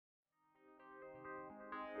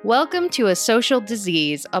Welcome to A Social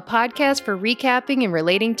Disease, a podcast for recapping and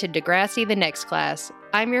relating to Degrassi the Next Class.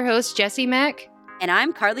 I'm your host, Jessie Mack. And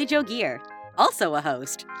I'm Carly Jo Gear, also a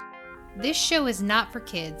host. This show is not for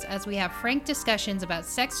kids, as we have frank discussions about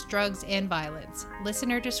sex, drugs, and violence.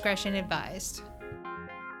 Listener discretion advised.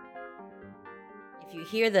 If you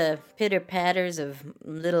hear the pitter-patters of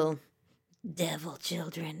little devil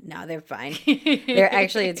children, no, they're fine. They're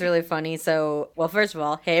actually, it's really funny. So, well, first of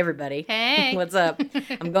all, hey, everybody. Hey. What's up?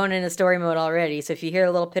 I'm going into story mode already. So if you hear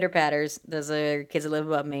little pitter-patters, those are kids that live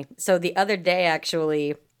above me. So the other day,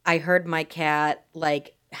 actually, I heard my cat,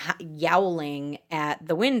 yowling at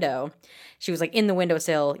the window. She was in the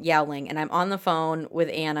windowsill yowling, and I'm on the phone with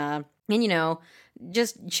Anna, and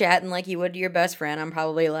just chatting like you would to your best friend. I'm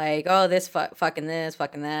probably like, oh, this fucking this,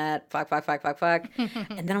 fucking that, fuck.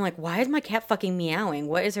 And then I'm like, why is my cat fucking meowing?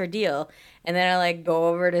 What is her deal? And then I go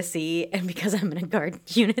over to see, and because I'm in a guard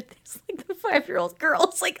unit, there's the 5-year-old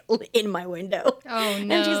girl's in my window. Oh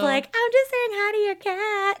no. And she's like, I'm just saying hi to your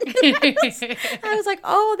cat. I was like,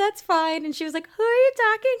 oh, that's fine. And she was like, who are you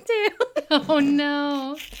talking to? Oh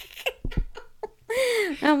no.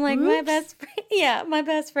 I'm like, my best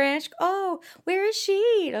friend. She goes, oh, where is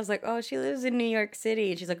she? And I was like, oh, she lives in New York City.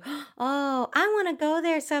 And she's like, oh, I want to go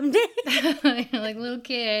there someday. Like, little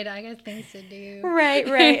kid, I got things to do. Right.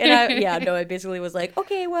 And I basically was like,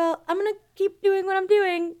 okay, well, I'm going to keep doing what I'm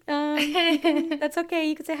doing. That's okay.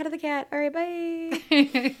 You can say hi to the cat. All right, bye.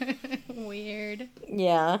 Weird.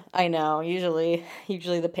 Yeah, I know. Usually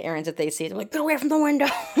the parents, if they see it, they're like, get away from the window.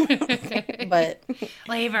 But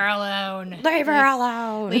Leave her alone. Leave her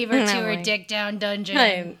alone. Leave her to her dick down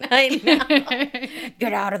dungeon. I know.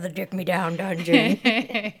 Get out of the dick me down dungeon.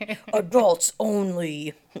 Adults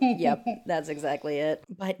only. Yep, that's exactly it.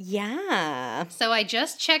 But yeah. So I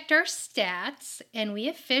just checked our stats, and we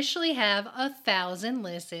officially have 1,000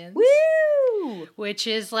 listens. Woo! Which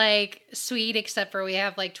is sweet, except for we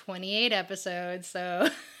have 28 episodes, so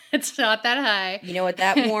it's not that high. You know what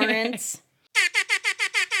that warrants?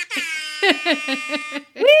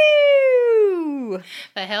 Woo!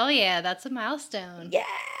 But hell yeah, that's a milestone.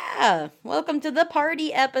 Yeah! Welcome to the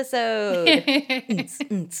party episode.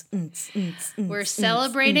 We're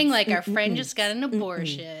celebrating like our friend just got an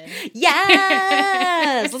abortion.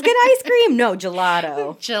 Yes! Let's get ice cream. No,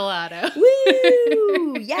 gelato. Gelato.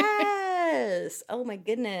 Woo! Yes! Oh my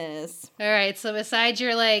goodness. All right, so besides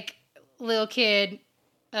your little kid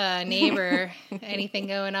neighbor, anything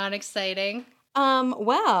going on exciting?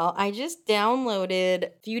 Well, I just downloaded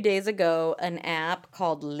a few days ago an app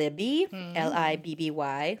called Libby,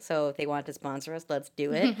 Libby. So if they want to sponsor us, let's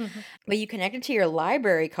do it. But you connect it to your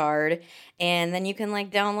library card, and then you can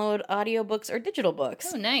download audiobooks or digital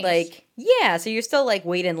books. Oh, nice. Yeah, so you're still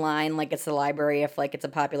wait in line like it's the library if it's a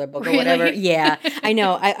popular book Really? or whatever. Yeah, I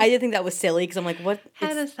know. I did think that was silly because I'm like, what?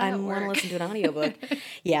 How does that I work? want to listen to an audiobook.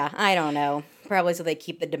 Yeah, I don't know. Probably so they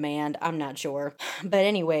keep the demand. I'm not sure. But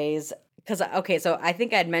anyways, so I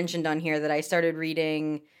think I'd mentioned on here that I started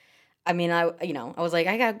reading. I mean, I was like,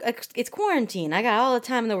 it's quarantine. I got all the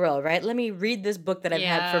time in the world, right? Let me read this book that I've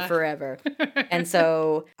had for forever. And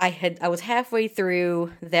so I was halfway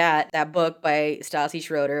through that book by Stassi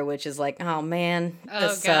Schroeder, which is oh man,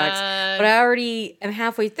 this sucks. God. But I already am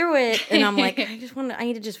halfway through it, and I'm like, I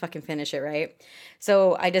need to just fucking finish it, right?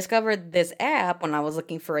 So I discovered this app when I was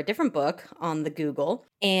looking for a different book on the Google,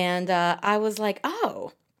 and I was like,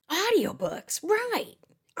 oh, audiobooks, right.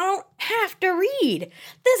 I don't have to read.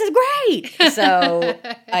 This is great. So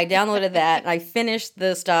I downloaded that, and I finished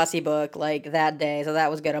the Stassi book that day. So that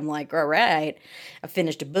was good. I'm like, all right. I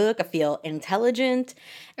finished a book. I feel intelligent.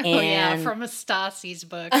 And Oh yeah, from a Stassi's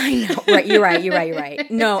book. I know. Right. You're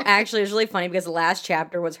right. No, actually, it was really funny because the last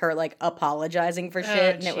chapter was her apologizing for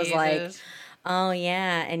shit. And it was Jesus. oh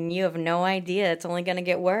yeah, and you have no idea. It's only going to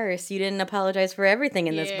get worse. You didn't apologize for everything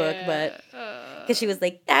in this book, but... Because she was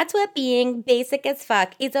like, that's what being basic as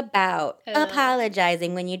fuck is about.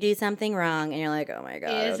 Apologizing when you do something wrong. And you're like, oh my God.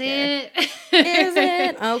 Is okay. it? Is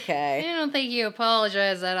it? Okay. I don't think you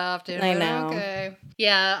apologize that often. I but know. Okay.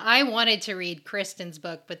 Yeah, I wanted to read Kristen's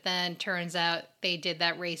book, but then turns out they did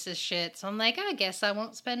that racist shit. So I'm like, I guess I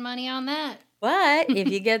won't spend money on that. But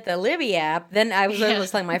if you get the Libby app, then I was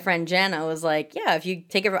telling my friend Jen, I was like, yeah, if you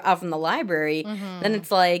take it out from the library, then it's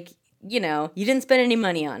you didn't spend any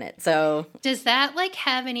money on it. So does that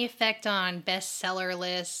have any effect on bestseller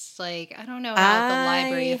lists? I don't know how the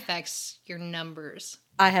library affects your numbers.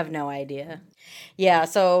 I have no idea. Yeah,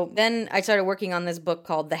 so then I started working on this book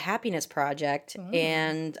called The Happiness Project,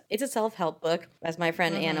 and it's a self-help book. As my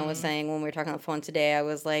friend Anna was saying when we were talking on the phone today, I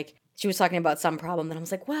was like, she was talking about some problem, and I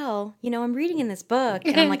was like, well, I'm reading in this book.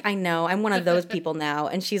 And I'm like, I know, I'm one of those people now.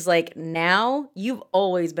 And she's like, now? You've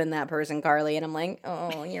always been that person, Carly. And I'm like,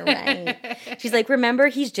 oh, you're right. She's like, remember,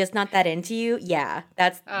 he's just not that into you? Yeah,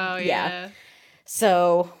 Oh, yeah.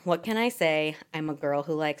 So what can I say? I'm a girl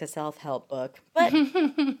who likes a self-help book. But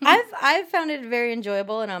I've found it very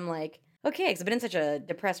enjoyable, and I'm like, okay, because I've been in such a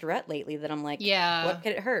depressed rut lately that I'm like, Yeah. what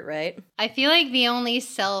could it hurt, right? I feel like the only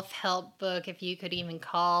self-help book, if you could even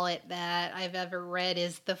call it that, I've ever read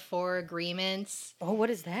is The 4 Agreements. Oh,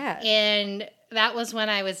 what is that? And that was when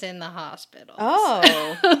I was in the hospital.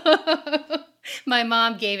 Oh. My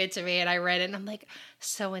mom gave it to me and I read it and I'm like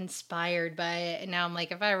so inspired by it. And now I'm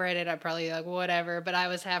like, if I read it, I'd probably be like, whatever. But I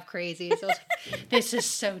was half crazy. So I was like, this is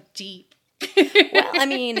so deep. Well, I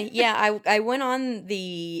mean, yeah, I went on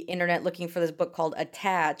the internet looking for this book called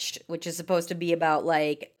Attached, which is supposed to be about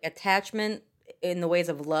like attachment in the ways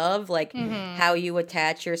of love, like how you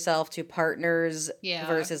attach yourself to partners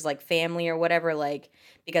versus like family or whatever, like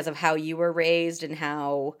because of how you were raised and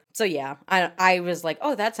how. So yeah, I was like,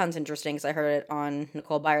 oh, that sounds interesting because I heard it on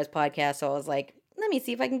Nicole Byer's podcast. So I was like, let me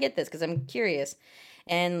see if I can get this because I'm curious.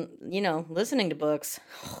 And, listening to books,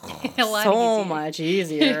 so much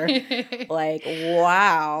easier. Like,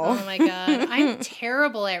 wow. Oh my God. I'm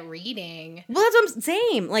terrible at reading. Well, that's what I'm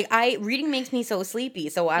saying. Like, reading makes me so sleepy.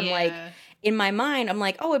 So I'm like, in my mind, I'm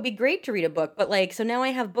like, oh, it'd be great to read a book. But like, so now I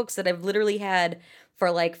have books that I've literally had for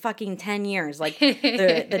like fucking 10 years. Like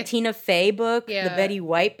the Tina Fey book, the Betty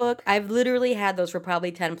White book. I've literally had those for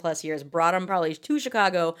probably 10 plus years. Brought them probably to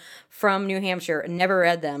Chicago from New Hampshire. Never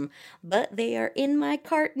read them. But they are in my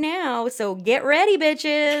cart now. So get ready,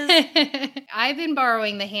 bitches. I've been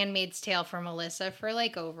borrowing The Handmaid's Tale from Alyssa for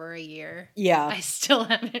like over a year. Yeah. I still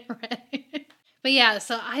haven't read it. But yeah,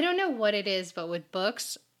 so I don't know what it is, but with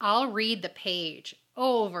books, I'll read the page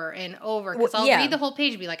over and over because I'll read the whole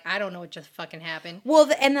page and be like, I don't know what just fucking happened. Well,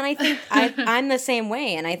 and then I think I'm the same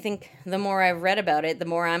way, and I think the more I've read about it, the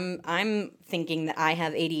more I'm thinking that I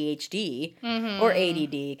have ADHD or ADD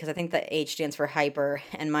because I think the H stands for hyper.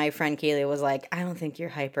 And my friend Kaylee was like, I don't think you're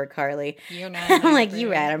hyper, Carly. You're not. I'm like, you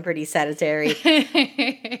rad. I'm pretty sedentary.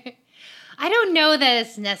 I don't know that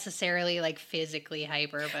it's necessarily like physically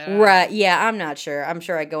hyper, but right, yeah, I'm not sure. I'm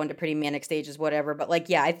sure I go into pretty manic stages, whatever. But like,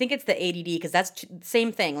 yeah, I think it's the ADD because that's the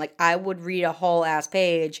same thing. Like, I would read a whole ass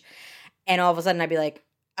page, and all of a sudden I'd be like,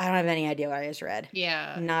 I don't have any idea what I just read.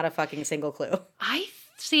 Yeah, not a fucking single clue.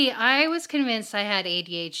 I was convinced I had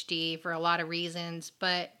ADHD for a lot of reasons,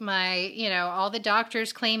 but all the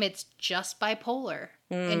doctors claim it's just bipolar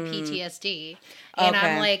and PTSD, and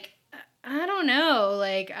I'm like, I don't know.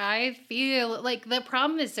 Like, I feel like the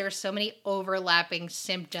problem is there's so many overlapping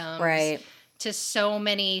symptoms to so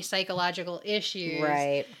many psychological issues.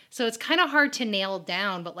 Right. So it's kind of hard to nail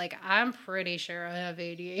down, but like, I'm pretty sure I have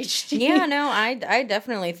ADHD. Yeah, no, I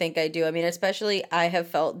definitely think I do. I mean, especially I have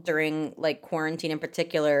felt during like quarantine in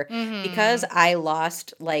particular because I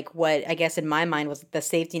lost like what I guess in my mind was the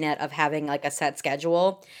safety net of having like a set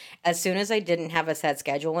schedule. As soon as I didn't have a set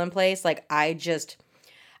schedule in place, like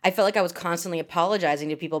I felt like I was constantly apologizing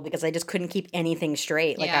to people because I just couldn't keep anything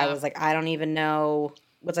straight. Like, I was like, I don't even know.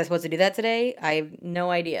 Was I supposed to do that today? I have no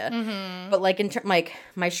idea. But, like,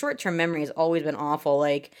 my short-term memory has always been awful.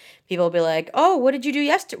 Like, people will be like, oh, what did you do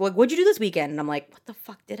yesterday? What'd you do this weekend? And I'm like, what the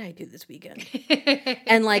fuck did I do this weekend?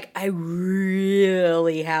 And, like, I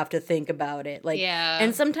really have to think about it. Like,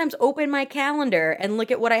 and sometimes open my calendar and look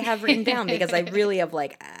at what I have written down because I really have,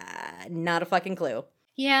 like, not a fucking clue.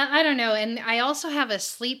 Yeah, I don't know. And I also have a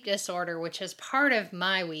sleep disorder, which is part of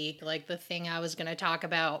my week, like the thing I was going to talk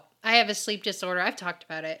about. I have a sleep disorder. I've talked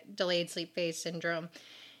about it, delayed sleep phase syndrome.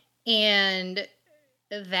 And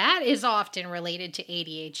that is often related to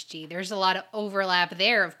ADHD. There's a lot of overlap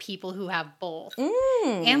there of people who have both.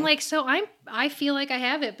 And like, so I feel like I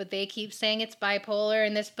have it, but they keep saying it's bipolar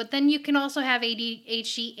and this, but then you can also have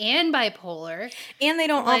ADHD and bipolar. And they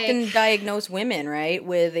don't often diagnose women, right?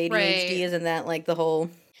 With ADHD, isn't that like the whole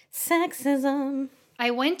sexism?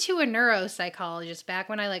 I went to a neuropsychologist back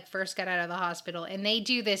when I like first got out of the hospital, and they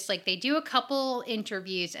do this, like they do a couple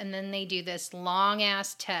interviews and then they do this long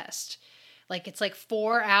ass test. Like, it's like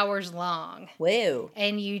 4 hours long. Whoa.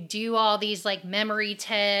 And you do all these, like, memory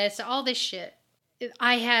tests, all this shit.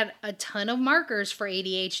 I had a ton of markers for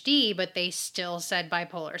ADHD, but they still said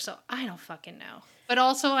bipolar. So, I don't fucking know. But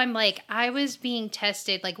also, I'm like, I was being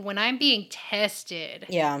tested. Like, when I'm being tested.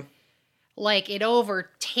 Yeah. Like, it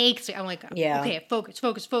overtakes me. I'm like, okay,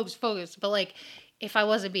 focus. But, like, if I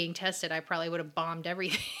wasn't being tested, I probably would have bombed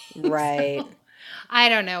everything. Right. So, I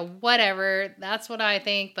don't know. Whatever. That's what I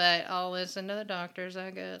think, but I'll listen to the doctors, I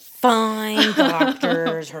guess. Fine,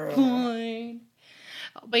 doctors. Fine.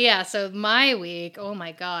 But yeah, so my week, oh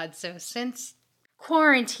my God. So since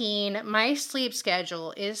quarantine, my sleep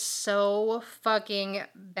schedule is so fucking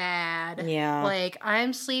bad. Yeah. Like,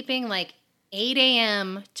 I'm sleeping like 8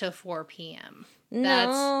 a.m. to 4 p.m.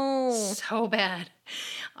 No. That's so bad.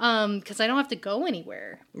 Because I don't have to go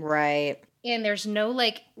anywhere. Right. And there's no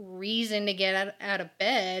like reason to get out of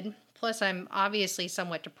bed. Plus, I'm obviously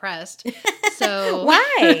somewhat depressed. So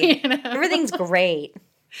Why? you know? Everything's great.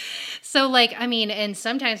 So like, I mean, and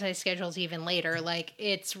sometimes my schedule's even later. Like,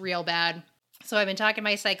 it's real bad. So I've been talking to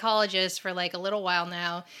my psychologist for like a little while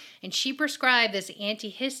now, and she prescribed this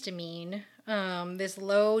antihistamine, this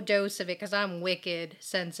low dose of it, because I'm wicked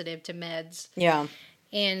sensitive to meds. Yeah.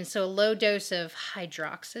 And so a low dose of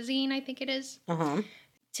hydroxyzine, I think it is, Uh-huh.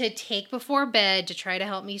 to take before bed to try to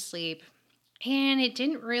help me sleep. And it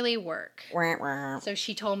didn't really work. So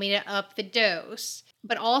she told me to up the dose.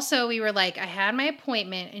 But also we were like, I had my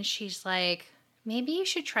appointment and she's like, maybe you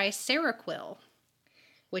should try Seroquel,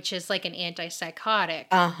 which is like an antipsychotic.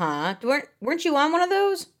 Uh-huh. Weren't you on one of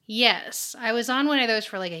those? Yes, I was on one of those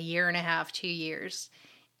for like a year and a half, 2 years.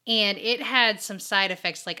 And it had some side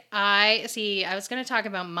effects. Like I was going to talk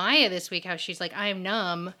about Maya this week, how she's like, I'm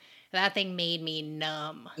numb. That thing made me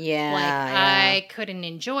numb. Yeah. Like, yeah. I couldn't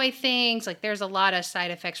enjoy things. Like, there's a lot of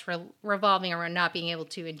side effects revolving around not being able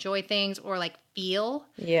to enjoy things or, like, feel.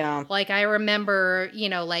 Yeah. Like, I remember,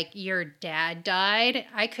 like, your dad died.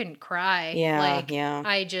 I couldn't cry. Yeah, Like, yeah.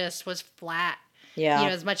 I just was flat. Yeah.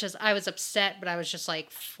 As much as I was upset, but I was just, like,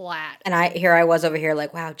 flat. And I was over here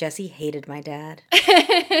like, wow, Jesse hated my dad.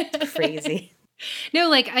 It's crazy. No,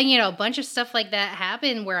 like, a bunch of stuff like that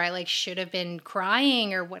happened where I, like, should have been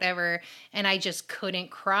crying or whatever, and I just couldn't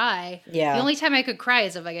cry. Yeah. The only time I could cry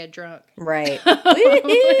is if I get drunk. Right.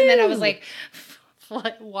 And then I was like,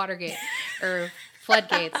 Watergate, or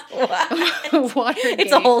floodgates. Watergate.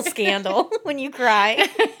 It's a whole scandal when you cry.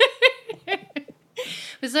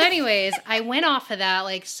 So anyways, I went off of that,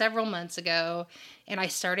 like, several months ago, and I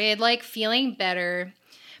started, like, feeling better.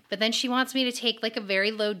 But then she wants me to take like a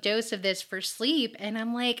very low dose of this for sleep. And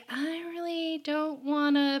I'm like, I really don't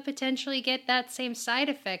want to potentially get that same side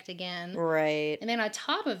effect again. Right. And then on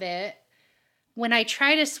top of it, when I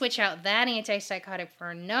try to switch out that antipsychotic for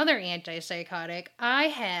another antipsychotic, I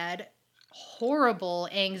had horrible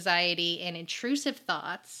anxiety and intrusive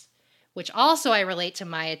thoughts, which also I relate to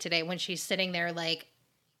Maya today when she's sitting there like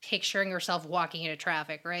picturing herself walking into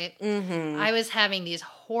traffic, right? Mm-hmm. I was having these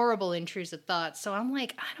horrible intrusive thoughts. So I'm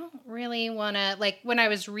like, I don't really want to, like, when I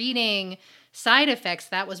was reading side effects,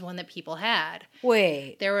 that was one that people had.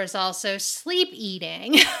 Wait. There was also sleep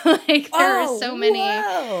eating. Like, there were so many.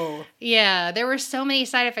 Whoa. Yeah, there were so many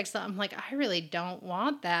side effects that I'm like, I really don't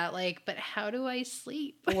want that. Like, but how do I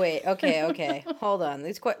sleep? Wait, okay. Hold on.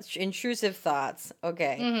 These intrusive thoughts.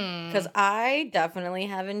 Okay. Because I definitely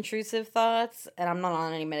have intrusive thoughts, and I'm not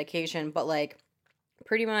on any medication, but like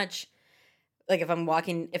pretty much like if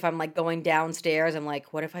I'm like going downstairs, I'm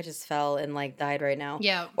like, what if I just fell and like died right now?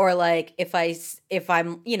 Yeah. Or like if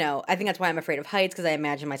I'm, I think that's why I'm afraid of heights, because I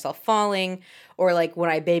imagine myself falling. Or like when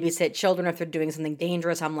I babysit children, if they're doing something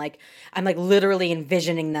dangerous, I'm like literally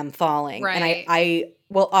envisioning them falling. Right. And I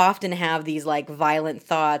will often have these like violent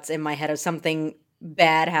thoughts in my head of something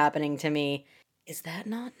bad happening to me. Is that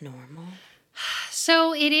not normal?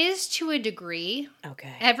 So it is to a degree.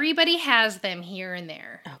 Okay. Everybody has them here and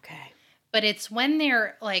there. Okay. But it's when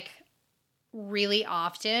they're like really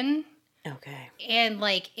often. Okay. And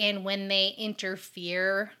when they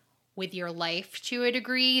interfere with your life to a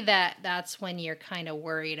degree, that's when you're kind of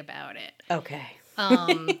worried about it. Okay.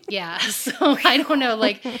 Yeah. So I don't know.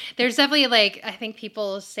 Like, there's definitely like, I think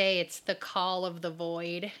people say it's the call of the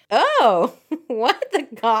void. Oh, what? The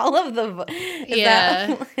call of the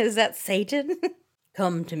Yeah. Is that Satan?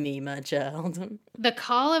 Come to me, my child. The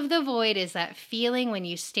call of the void is that feeling when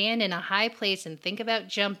you stand in a high place and think about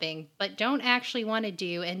jumping, but don't actually want to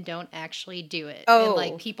do and don't actually do it. Oh. And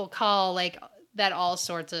like people call like that all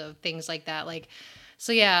sorts of things like that. Like,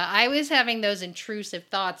 so yeah, I was having those intrusive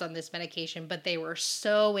thoughts on this medication, but they were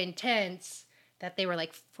so intense that they were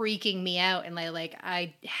like freaking me out, and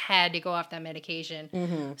I had to go off that medication.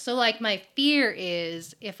 Mm-hmm. So like my fear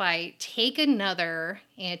is if I take another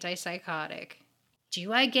antipsychotic,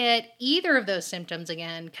 do I get either of those symptoms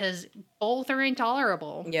again? Because both are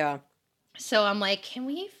intolerable. Yeah. So I'm like, can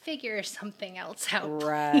we figure something else out?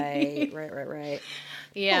 Right.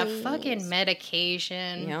 Yeah, Please. Fucking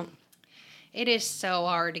medication. Yep. It is so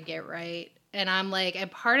hard to get right. And I'm like, and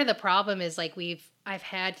part of the problem is like I've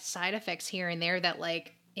had side effects here and there that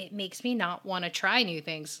like it makes me not want to try new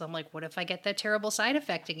things. So I'm like, what if I get that terrible side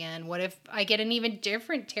effect again? What if I get an even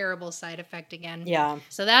different terrible side effect again? Yeah.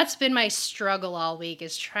 So that's been my struggle all week,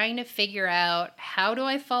 is trying to figure out, how do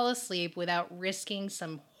I fall asleep without risking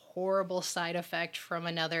some horrible side effect from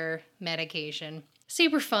another medication?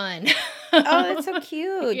 Super fun. Oh, that's so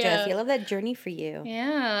cute, Yeah. Jessie. I love that journey for you.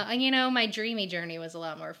 Yeah. And my dreamy journey was a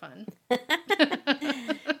lot more fun.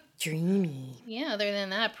 Dreamy. Yeah, other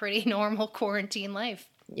than that, pretty normal quarantine life.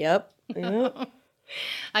 Yep. Yep.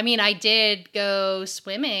 I did go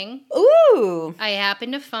swimming. Ooh. I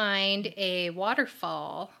happened to find a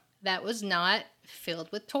waterfall that was not filled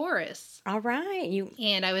with tourists. All right.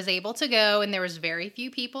 And I was able to go, and there was very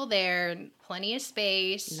few people there, and plenty of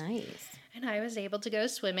space. Nice. And I was able to go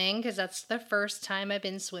swimming because that's the first time I've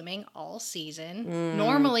been swimming all season.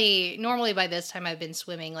 Normally by this time I've been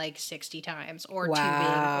swimming like 60 times or too big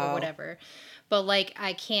or whatever. But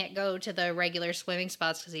I can't go to the regular swimming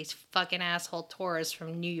spots because these fucking asshole tourists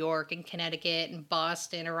from New York and Connecticut and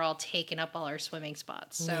Boston are all taking up all our swimming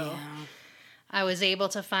spots. So I was able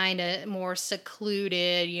to find a more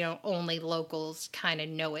secluded, only locals kind of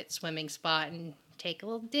know it swimming spot and take a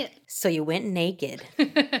little dip. So you went naked.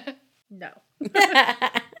 No.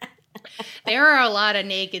 There are a lot of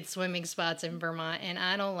naked swimming spots in Vermont, and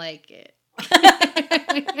I don't like it.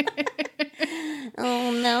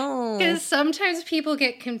 Oh, no. Because sometimes people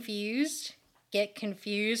get confused,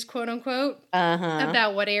 quote unquote,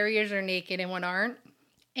 about what areas are naked and what aren't.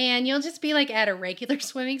 And you'll just be at a regular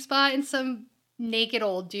swimming spot, and some naked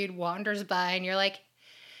old dude wanders by, and you're like,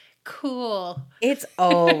 cool. It's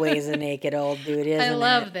always a naked old dude, isn't it? I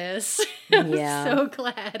love this. Yeah. I'm so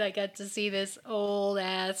glad I got to see this old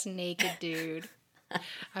ass naked dude.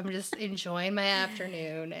 I'm just enjoying my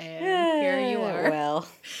afternoon, and here you are. Well,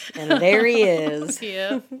 and there he is.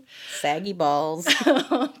 Yeah. Saggy balls.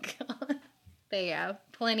 Oh, God. But yeah,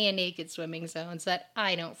 plenty of naked swimming zones that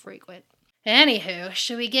I don't frequent. Anywho,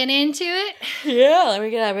 should we get into it? Yeah, let me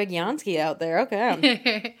get that big Yansky out there.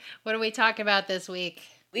 Okay. What are we talking about this week?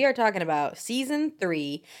 We are talking about Season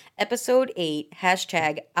 3, Episode 8,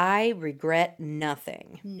 # I regret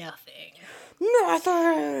nothing. Nothing.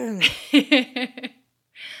 Nothing!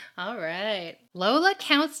 All right. Lola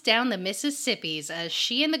counts down the Mississippis as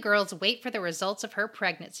she and the girls wait for the results of her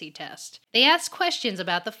pregnancy test. They ask questions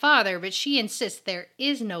about the father, but she insists there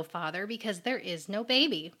is no father because there is no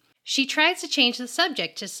baby. She tries to change the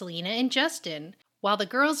subject to Selena and Justin, while the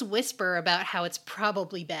girls whisper about how it's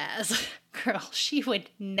probably Baz. Girl, she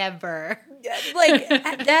would never.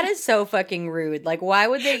 That is so fucking rude. Why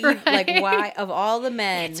would they, Right? why, of all the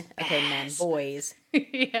men, men, boys,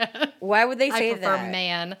 Yeah. why would they say I prefer that?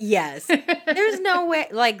 man. Yes. There's no way,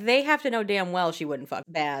 they have to know damn well she wouldn't fuck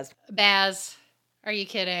Baz. Baz, are you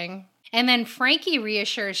kidding? And then Frankie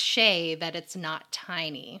reassures Shay that it's not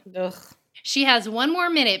Tiny. Ugh. She has 1 more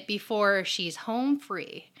minute before she's home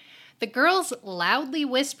free. The girls loudly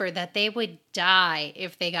whisper that they would die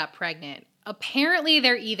if they got pregnant. Apparently,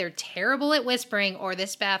 they're either terrible at whispering or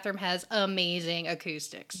this bathroom has amazing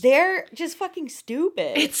acoustics. They're just fucking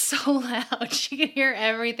stupid. It's so loud. She can hear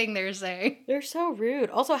everything they're saying. They're so rude.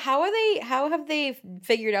 Also, how have they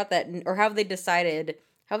figured out that, or how have they decided,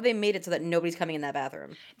 how have they made it so that nobody's coming in that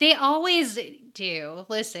bathroom? They always do.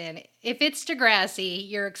 Listen, if it's Degrassi,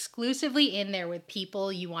 you're exclusively in there with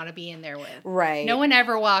people you want to be in there with. Right. No one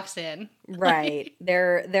ever walks in. Right.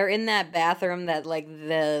 They're in that bathroom that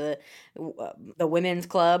the women's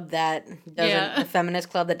club that doesn't, the feminist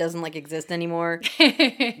club that doesn't exist anymore,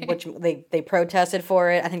 which they protested for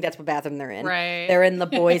it. I think that's what bathroom they're in. Right. They're in the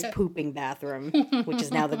boys' pooping bathroom, which is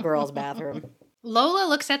now the girls' bathroom. Lola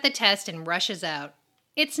looks at the test and rushes out.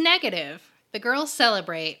 It's negative. The girls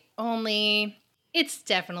celebrate, only it's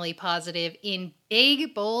definitely positive in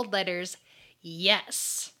big, bold letters.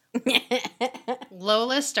 Yes.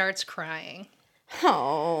 Lola starts crying.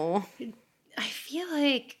 Oh. I feel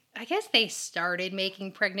like, I guess they started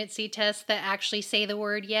making pregnancy tests that actually say the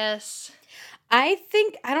word yes. I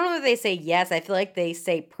don't know if they say yes. I feel like they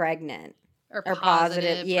say pregnant. Or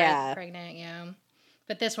positive, yeah. Pregnant, yeah.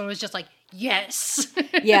 But this one was just yes.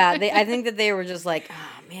 Yeah, I think that they were just oh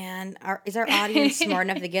man, is our audience smart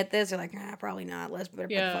enough to get this? They're like, nah, probably not. Let's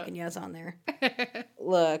put fucking yes on there.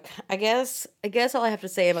 Look, I guess all I have to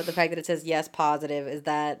say about the fact that it says yes positive is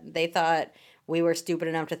that they thought we were stupid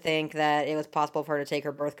enough to think that it was possible for her to take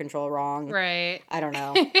her birth control wrong. Right. I don't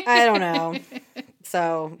know.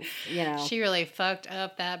 So, She really fucked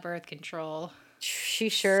up that birth control. She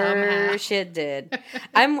sure Somehow. shit did.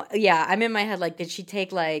 I'm in my head did she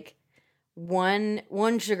take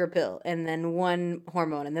one sugar pill and then one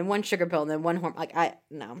hormone and then one sugar pill and then one hormone. Like, I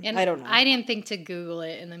don't know. I didn't think to Google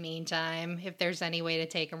it in the meantime, if there's any way to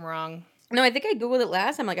take them wrong. No, I think I Googled it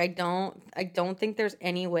last time. Like, I don't think there's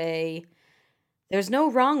any way. There's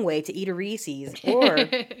no wrong way to eat a Reese's or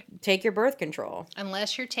take your birth control.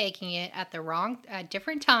 Unless you're taking it at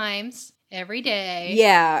different times every day.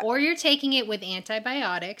 Yeah. Or you're taking it with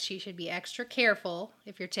antibiotics. You should be extra careful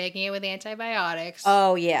if you're taking it with antibiotics.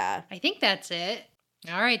 Oh, yeah. I think that's it.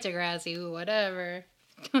 All right, Degrassi, whatever.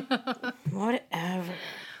 Whatever.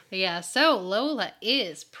 Yeah, so Lola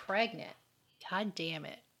is pregnant. God damn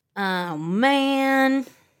it. Oh, man.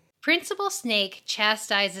 Principal Snake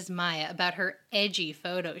chastises Maya about her edgy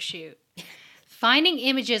photo shoot. Finding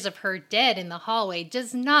images of her dead in the hallway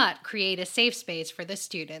does not create a safe space for the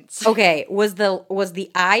students. Okay, was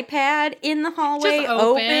the iPad in the hallway Just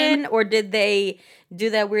open. or did they do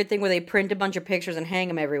that weird thing where they print a bunch of pictures and hang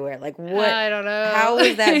them everywhere? Like, what? I don't know. How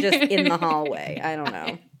is that just in the hallway? I don't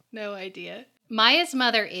know. No idea. Maya's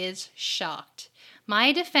mother is shocked.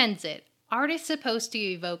 Maya defends it. Art is supposed to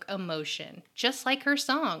evoke emotion, just like her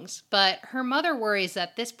songs, but her mother worries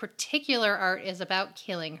that this particular art is about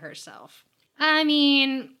killing herself. I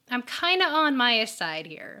mean, I'm kind of on Maya's side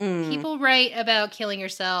here. People write about killing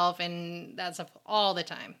yourself, and that's all the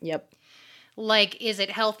time. Yep. Like, is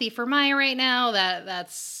it healthy for Maya right now?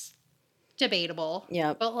 That's debatable.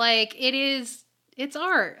 Yep. But, like, it's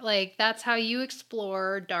art. Like, that's how you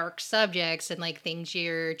explore dark subjects and, like, things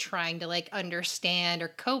you're trying to, like, understand or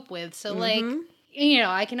cope with. So, like, you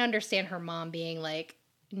know, I can understand her mom being, like,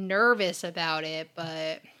 nervous about it,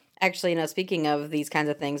 but... Actually, speaking of these kinds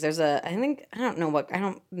of things, there's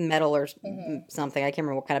metal or something. I can't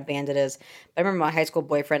remember what kind of band it is. But I remember my high school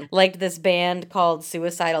boyfriend liked this band called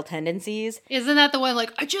Suicidal Tendencies. Isn't that the one,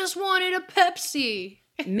 like, I just wanted a Pepsi?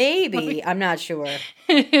 Maybe. I'm not sure.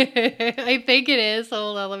 I think it is.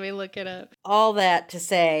 Hold on, let me look it up. All that to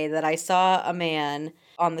say that I saw a man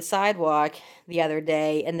on the sidewalk the other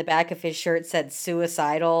day and the back of his shirt said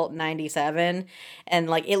Suicidal 97, and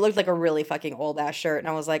like it looked like a really fucking old ass shirt, and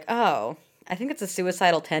I was like, oh, I think it's a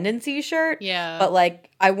Suicidal Tendency shirt. Yeah. But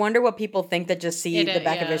like, I wonder what people think that just see the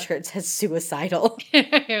back of his shirt says suicidal.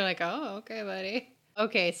 You're like, oh, okay, buddy.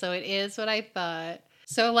 Okay, so it is what I thought.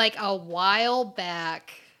 So like a while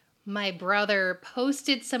back, my brother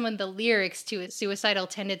posted some of the lyrics to a Suicidal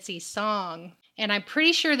Tendency song. And I'm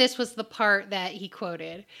pretty sure this was the part that he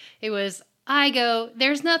quoted. It was, I go,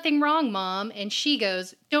 there's nothing wrong, Mom. And she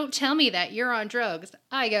goes, don't tell me that, you're on drugs.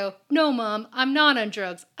 I go, no, Mom, I'm not on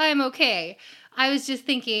drugs. I'm okay. I was just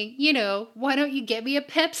thinking, you know, why don't you get me a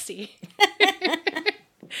Pepsi?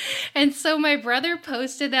 And so my brother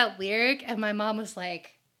posted that lyric and my mom was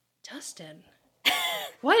like, Dustin,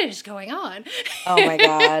 what is going on? Oh my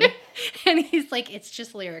God. And he's like, it's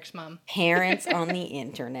just lyrics, Mom. Parents on the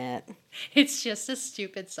internet. It's just a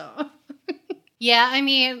stupid song. Yeah, I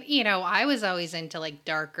mean, you know, I was always into like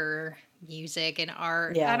darker music and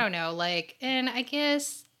art. Yeah. I don't know, like, and I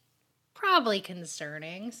guess probably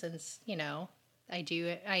concerning since, you know, I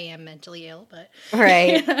am mentally ill, but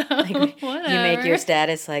right. You know, like, whatever. you make your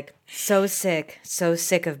status like so sick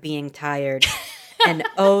of being tired. And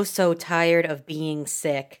oh, so tired of being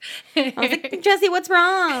sick. I was like, Jessie, what's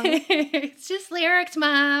wrong? It's just lyrics,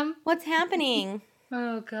 Mom. What's happening?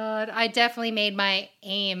 Oh, God. I definitely made my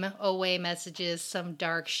AIM away messages some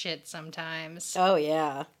dark shit sometimes. Oh,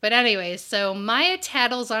 yeah. But anyways, so Maya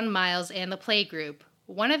tattles on Miles and the playgroup.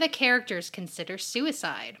 One of the characters considers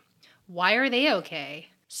suicide. Why are they okay?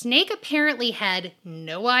 Snake apparently had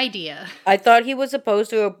no idea. I thought he was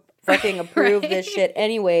supposed to fucking approve this shit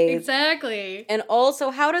anyways. Exactly. And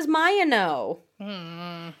also, how does Maya know?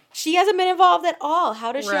 She hasn't been involved at all.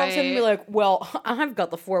 How does she all of a sudden be like, well, I've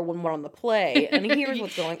got the 411 on the play, and here's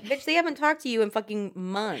what's going on. Bitch, they haven't talked to you in fucking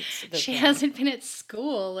months. She hasn't been at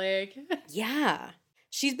school, like. Yeah.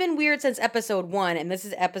 She's been weird since episode 1, and this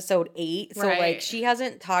is episode 8. So, like, she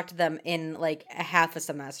hasn't talked to them in, like, a half a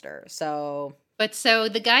semester. So... But so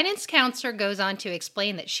the guidance counselor goes on to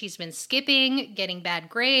explain that she's been skipping, getting bad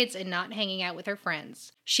grades, and not hanging out with her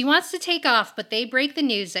friends. She wants to take off, but they break the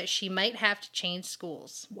news that she might have to change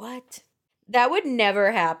schools. What? That would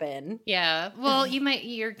never happen. Yeah. Well,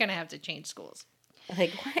 you're going to have to change schools.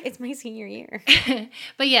 Like, what? It's my senior year.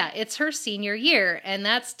 But yeah, it's her senior year, and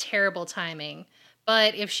that's terrible timing.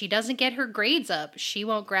 But if she doesn't get her grades up, she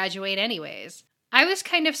won't graduate anyways. I was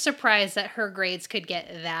kind of surprised that her grades could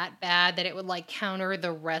get that bad that it would, like, counter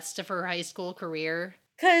the rest of her high school career.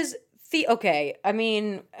 Because, okay, I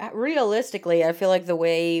mean, realistically, I feel like the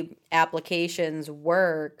way applications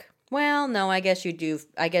work, well, no, I guess you do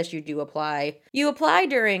apply. You apply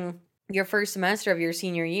during your first semester of your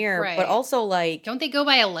senior year, Right. but also like Don't they go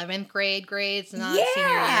by 11th grade grades, not senior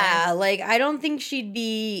yeah, year? like I don't think she'd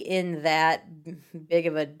be in that big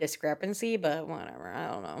of a discrepancy, but whatever. I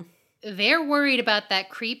don't know. They're worried about that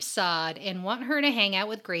creep sod and want her to hang out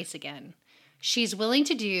with Grace again. She's willing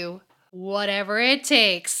to do whatever it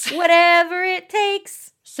takes. Whatever it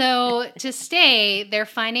takes. So to stay, they're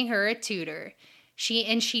finding her a tutor. She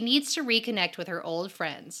needs to reconnect with her old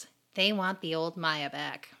friends. They want the old Maya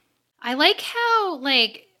back. I like how,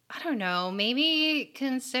 like, I don't know, maybe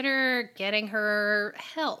consider getting her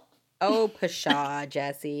help. Oh, pshaw,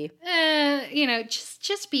 Jesse.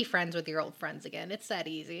 Just be friends with your old friends again. It's that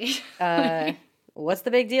easy. What's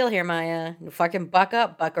the big deal here, Maya? Fucking buck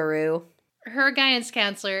up, buckaroo. Her guidance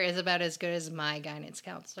counselor is about as good as my guidance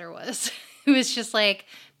counselor was. Who was just like,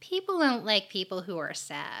 people don't like people who are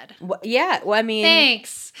sad. Yeah, well, I mean...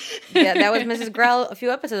 Thanks. Yeah, that was Mrs. Grell a few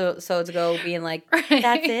episodes ago being like, Right.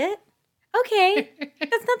 That's it? Okay.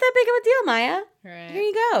 That's not that big of a deal, Maya. Right. Here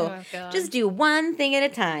you go. Oh, God. Just do one thing at a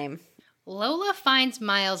time. Lola finds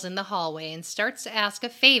Miles in the hallway and starts to ask a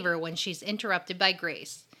favor when she's interrupted by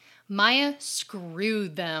Grace. Maya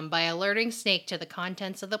screwed them by alerting Snake to the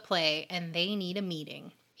contents of the play, and they need a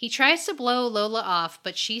meeting. He tries to blow Lola off,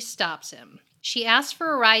 but she stops him. She asks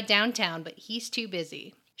for a ride downtown, but he's too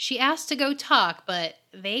busy. She asks to go talk, but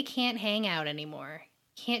they can't hang out anymore.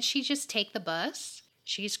 Can't she just take the bus?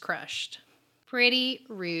 She's crushed. Pretty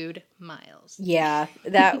rude, Miles. Yeah,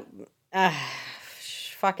 that...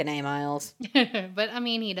 fucking A, Miles. But, I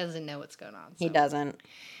mean, he doesn't know what's going on. He so. doesn't.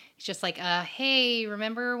 He's just like, hey,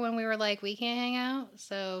 remember when we were like, we can't hang out?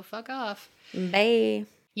 So, fuck off. Bye.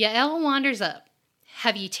 Yael wanders up.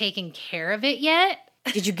 Have you taken care of it yet?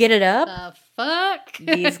 Did you get it up? The fuck?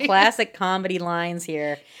 These classic comedy lines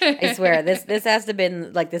here. I swear, this has to have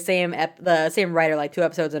been like the same writer like 2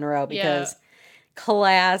 episodes in a row because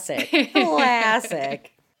classic.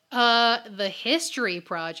 The history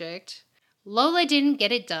project. Lola didn't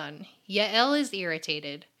get it done. Yael is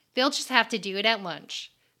irritated. They'll just have to do it at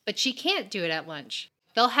lunch. But she can't do it at lunch.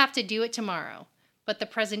 They'll have to do it tomorrow. But the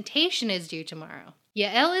presentation is due tomorrow.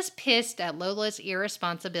 Yael is pissed at Lola's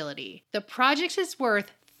irresponsibility. The project is worth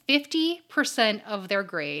 50% of their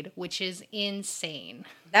grade, which is insane.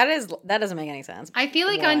 That doesn't make any sense. I feel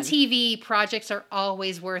like on TV, projects are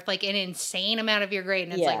always worth like an insane amount of your grade.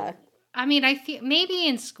 And it's like, I mean, I feel maybe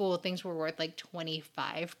in school things were worth like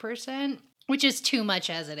 25%, which is too much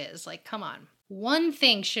as it is. Like, come on. One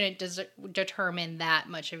thing shouldn't determine that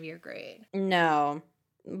much of your grade. No.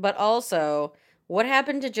 But also, what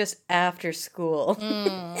happened to just after school?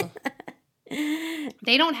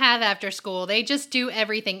 They don't have after school. They just do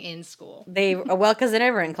everything in school. Because they're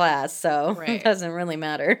never in class, so Right. It doesn't really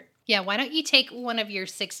matter. Yeah, why don't you take one of your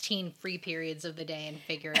 16 free periods of the day and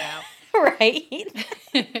figure it out? Right?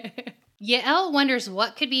 Yael wonders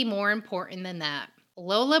what could be more important than that.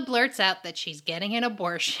 Lola blurts out that she's getting an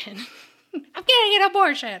abortion. I'm getting an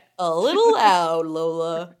abortion. A little loud,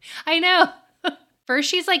 Lola. I know. First,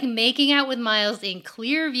 she's like making out with Miles in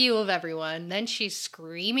clear view of everyone. Then she's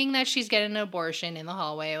screaming that she's getting an abortion in the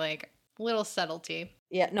hallway. Like, little subtlety.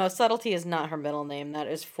 Yeah, no, subtlety is not her middle name. That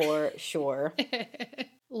is for sure.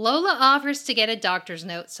 Lola offers to get a doctor's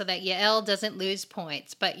note so that Yael doesn't lose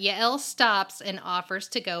points, but Yael stops and offers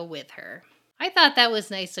to go with her. I thought that was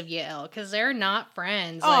nice of Yael because they're not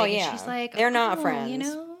friends. Oh, like, yeah. She's like, They're not friends. You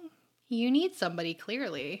know, you need somebody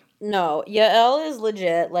clearly. No, Yael is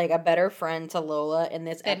legit like a better friend to Lola in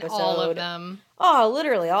this Than episode. all of them. Oh,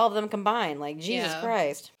 literally all of them combined. Like, Jesus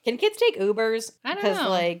Christ. Can kids take Ubers? I don't Because, know.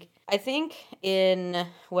 like, I think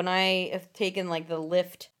when I have taken, like, the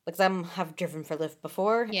Lyft, because I've driven for Lyft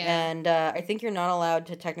before, and I think you're not allowed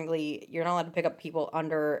to pick up people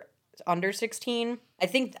under 16. I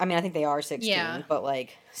think they are 16, but,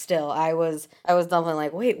 like, still, I was dumbly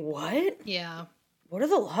like, wait, what? Yeah. What are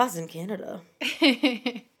the laws in Canada?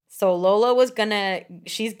 So Lola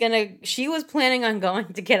she was planning on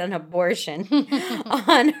going to get an abortion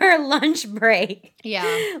on her lunch break.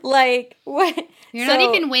 Yeah. Like, what? You're not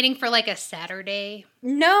even waiting for like a Saturday.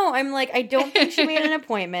 No, I'm like, I don't think she made an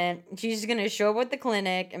appointment. She's just going to show up at the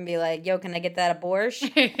clinic and be like, yo, can I get that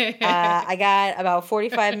abortion? I got about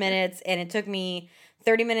 45 minutes and it took me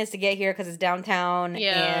 30 minutes to get here because it's downtown.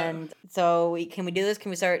 Yeah. And so can we do this? Can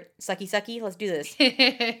we start sucky? Let's do this.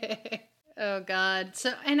 Oh, God.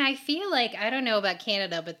 So, and I feel like, I don't know about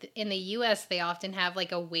Canada, but in the U.S., they often have,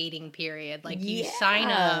 like, a waiting period. Like, you sign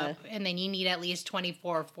up, and then you need at least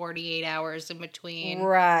 24, 48 hours in between.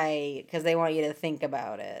 Right, because they want you to think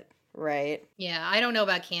about it, right? Yeah, I don't know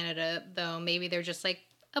about Canada, though. Maybe they're just like,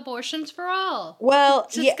 abortions for all. Well,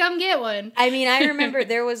 Just come get one. I mean, I remember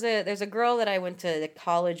there's a girl that I went to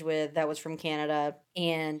college with that was from Canada,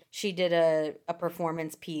 and she did a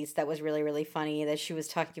performance piece that was really, really funny, that she was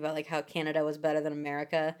talking about like how Canada was better than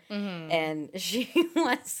America. Mm-hmm. And she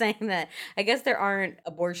was saying that I guess there aren't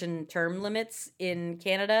abortion term limits in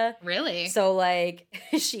Canada. Really? So like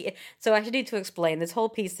so I need to explain this whole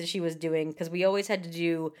piece that she was doing, because we always had to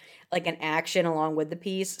do like an action along with the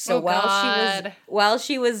piece. So while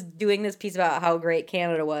she was doing this piece about how great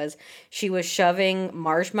Canada was, she was shoving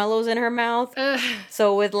marshmallows in her mouth. Ugh.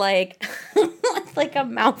 So with like like a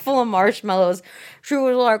mouthful of marshmallows, she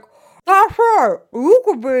was like, "That's right, you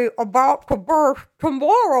could be about to birth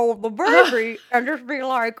tomorrow, the baby," and just be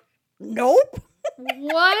like, "Nope."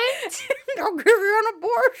 What? I'll give you an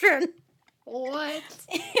abortion. What?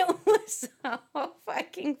 It was so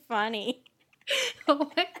fucking funny.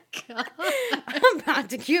 Oh my god! I'm about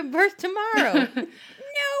to give birth tomorrow.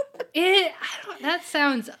 Nope. That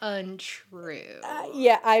sounds untrue.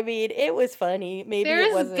 Yeah, I mean, it was funny. Maybe it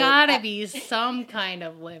There's wasn't. gotta be some kind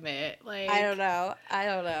of limit. Like, I don't know. I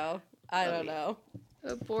don't know.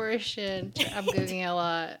 Abortion. I'm Googling a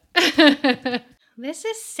lot. This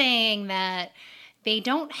is saying that they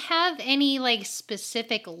don't have any like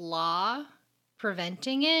specific law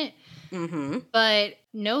preventing it. Mm-hmm. But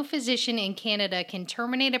no physician in Canada can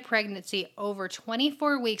terminate a pregnancy over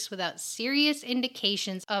 24 weeks without serious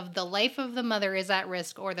indications of the life of the mother is at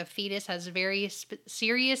risk or the fetus has various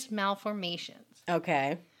serious malformations.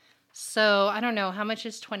 Okay. So I don't know. How much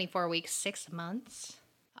is 24 weeks? 6 months?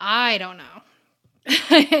 I don't know.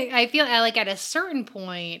 I feel like at a certain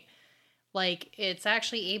point, like it's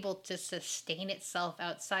actually able to sustain itself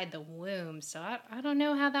outside the womb. So I don't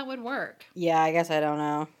know how that would work. Yeah, I guess I don't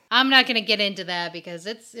know. I'm not going to get into that because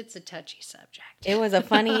it's a touchy subject. It was a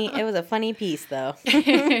funny piece though.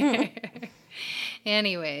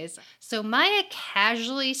 Anyways, so Maya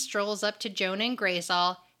casually strolls up to Jonah and Grace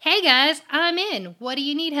all, "Hey guys, I'm in. What do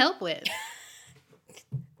you need help with?"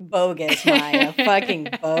 Bogus, Maya. Fucking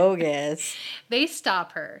bogus. They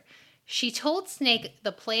stop her. She told Snake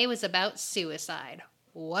the play was about suicide.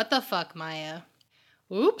 What the fuck, Maya?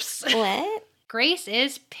 Oops. What? Grace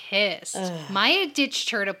is pissed. Ugh. Maya ditched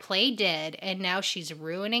her to play dead, and now she's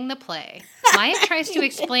ruining the play. Maya tries to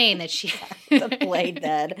explain that she... The play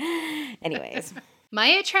dead. Anyways.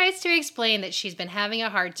 Maya tries to explain that she's been having a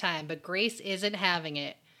hard time, but Grace isn't having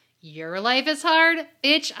it. Your life is hard?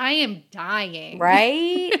 Bitch, I am dying.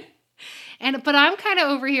 Right? But I'm kind of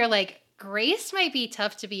over here like, Grace might be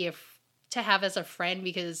tough to have as a friend,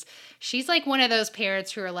 because she's like one of those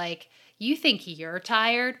parents who are like, you think you're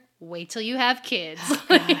tired? Wait till you have kids. Oh,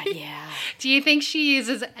 God, yeah. Do you think she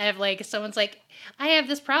uses, like, someone's like, I have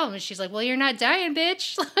this problem. And she's like, well, you're not dying,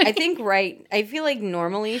 bitch. I think, right. I feel like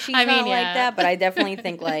normally she's not like that, but I definitely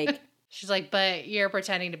think like... She's like, but you're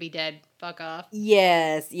pretending to be dead. Fuck off.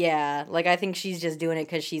 Yes, yeah. Like, I think she's just doing it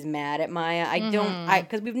because she's mad at Maya.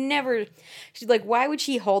 Because we've never... She's like, why would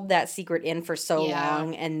she hold that secret in for so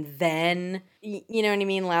long and then, you know what I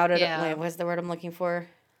mean? Wait, what's the word I'm looking for?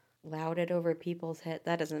 Loud it over people's head.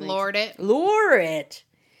 That doesn't make Lord sense. it. Lure it.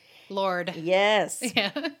 Lord. Yes.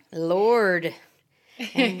 Yeah. Lord.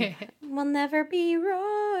 And we'll never be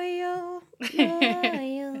royal.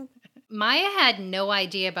 Maya had no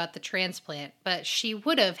idea about the transplant, but she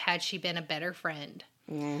would have had she been a better friend.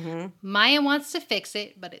 Mm-hmm. Maya wants to fix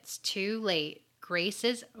it, but it's too late. Grace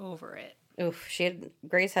is over it. Oof,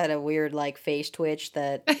 Grace had a weird like face twitch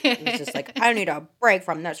that was just like, I need a break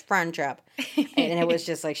from this friendship, and it was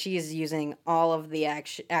just like she's using all of the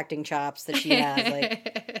acting chops that she has.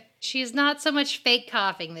 Like, she's not so much fake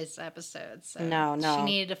coughing this episode, so no, she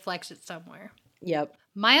needed to flex it somewhere. Yep.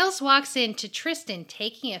 Miles walks in to Tristan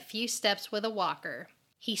taking a few steps with a walker.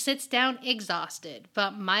 He sits down exhausted,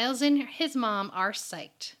 but Miles and his mom are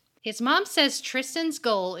psyched. His mom says Tristan's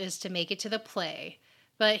goal is to make it to the play,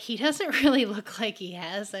 but he doesn't really look like he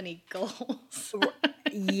has any goals.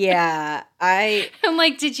 Yeah, I'm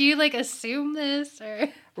like, did you like assume this or?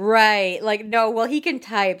 Right, like no. Well, he can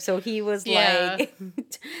type, so he was like,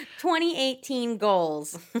 2018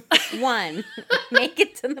 goals. 1, make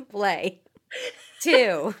it to the play.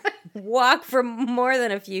 2, walk for more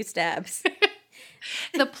than a few steps.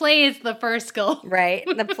 The play is the first goal. Right,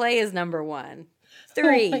 the play is number 1.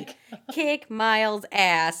 3, kick Miles'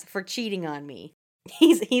 ass for cheating on me.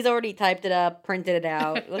 He's already typed it up, printed it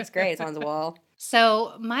out. It looks great. It's on the wall.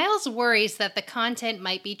 So Miles worries that the content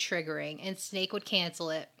might be triggering and Snake would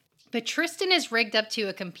cancel it. But Tristan is rigged up to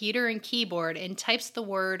a computer and keyboard and types the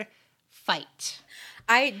word fight.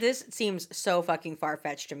 This seems so fucking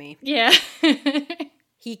far-fetched to me. Yeah.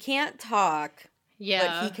 He can't talk.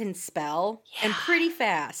 Yeah. But he can spell, and pretty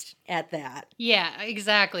fast at that. Yeah,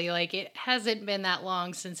 exactly. Like, it hasn't been that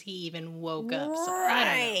long since he even woke up. So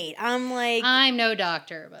I don't know. I'm like, I'm no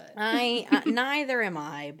doctor, but neither am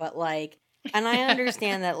I, but like, and I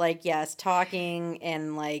understand that, like, yes, talking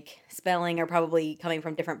and like spelling are probably coming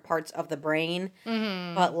from different parts of the brain,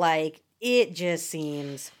 but like, it just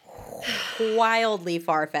seems wildly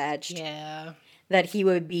far-fetched that he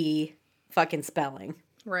would be fucking spelling.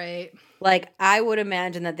 Right. Like, I would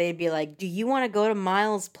imagine that they'd be like, do you want to go to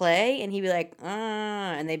Miles' play? And he'd be like,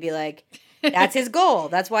 and they'd be like, that's his goal.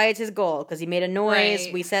 That's why it's his goal. Because he made a noise.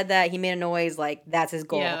 Right. We said that. He made a noise. Like, that's his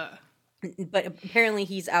goal. Yeah. But apparently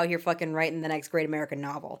he's out here fucking writing the next great American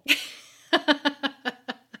novel.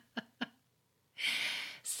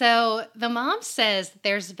 So the mom says that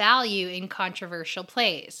there's value in controversial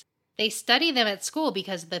plays. They study them at school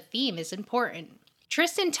because the theme is important.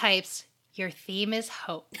 Tristan types, your theme is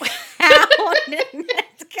hope.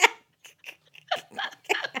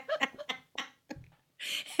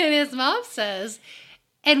 And his mom says,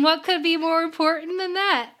 and what could be more important than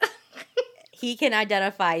that? He can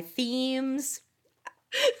identify themes.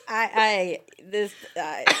 Yeah.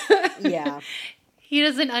 He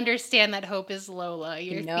doesn't understand that hope is Lola.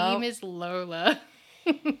 Your Nope. theme is Lola.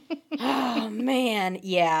 Oh man,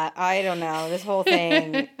 yeah. I don't know this whole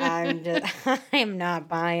thing. I'm not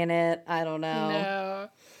buying it. I don't know. No.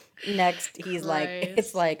 Next, he's like, Christ.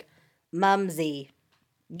 it's like, Mumsy,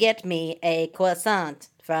 get me a croissant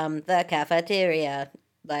from the cafeteria.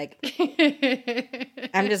 Like,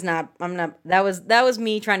 I'm not. That was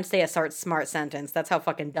me trying to say a smart sentence. That's how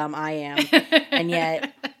fucking dumb I am. And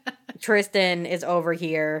yet, Tristan is over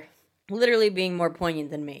here, literally being more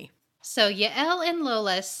poignant than me. So Yael and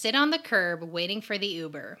Lola sit on the curb waiting for the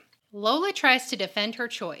Uber. Lola tries to defend her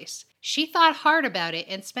choice. She thought hard about it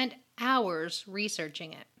and spent hours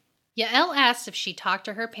researching it. Yael asks if she talked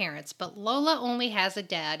to her parents, but Lola only has a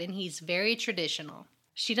dad and he's very traditional.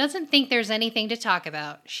 She doesn't think there's anything to talk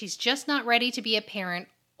about. She's just not ready to be a parent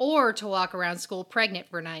or to walk around school pregnant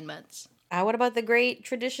for 9 months. What about the great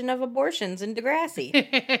tradition of abortions in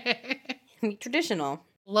Degrassi? Traditional.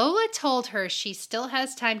 Lola told her she still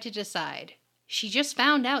has time to decide. She just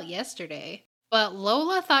found out yesterday. But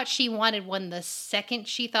Lola thought she wanted one the second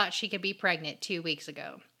she thought she could be pregnant 2 weeks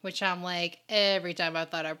ago. Which I'm like, every time I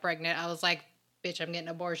thought I'm pregnant, I was like, bitch, I'm getting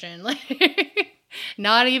an abortion.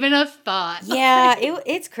 Not even a thought. Yeah,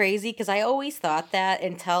 it's crazy because I always thought that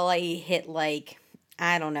until I hit like,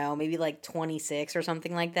 I don't know, maybe like 26 or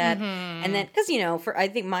something like that. And then, because, I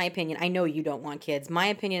think my opinion, I know you don't want kids. My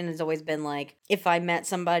opinion has always been like, if I met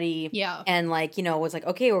somebody and like, was like,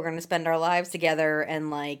 okay, we're going to spend our lives together and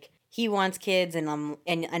like, he wants kids and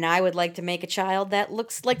I would like to make a child that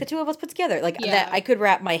looks like the two of us put together. Like that, I could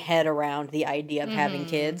wrap my head around the idea of having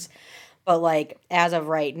kids. But like, as of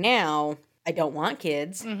right now, I don't want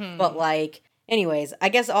kids. But like, anyways, I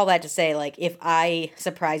guess all that to say, like, if I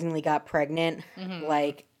surprisingly got pregnant,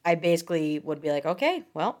 like, I basically would be like, okay,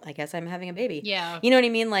 well, I guess I'm having a baby. Yeah. You know what I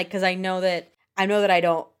mean? Like, because I know that I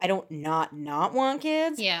don't not want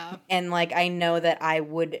kids. Yeah. And like, I know that I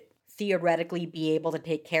would theoretically be able to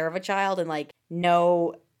take care of a child and like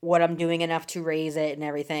know what I'm doing enough to raise it and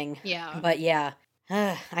everything. Yeah. But yeah.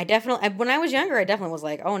 I definitely, when I was younger, I definitely was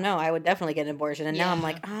like, oh no, I would definitely get an abortion. And now I'm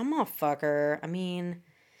like, I'm a fucker. I mean,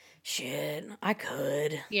 shit, I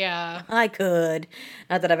could. Yeah. I could.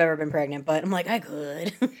 Not that I've ever been pregnant, but I'm like, I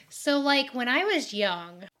could. So, like, when I was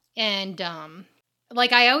young and,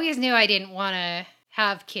 like, I always knew I didn't want to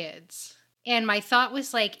have kids. And my thought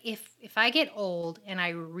was, like, if I get old and I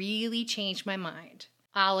really change my mind,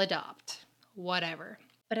 I'll adopt. Whatever.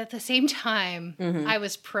 But at the same time, I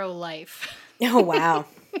was pro-life. Oh, wow.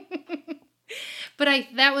 But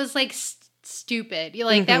that was, like, stupid.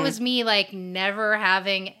 Like, that was me, like, never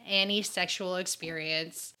having any sexual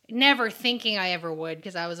experience. Never thinking I ever would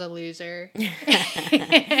because I was a loser.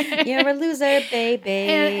 You're a loser, baby.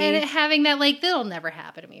 And having that, like, that'll never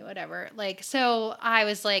happen to me, whatever. Like, so I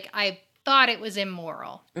was like, I thought it was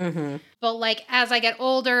immoral. But, like, as I get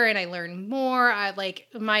older and I learn more,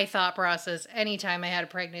 my thought process anytime I had a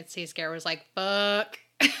pregnancy scare was like, fuck,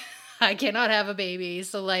 I cannot have a baby.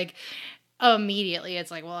 So, like, immediately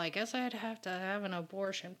it's like, well, I guess I'd have to have an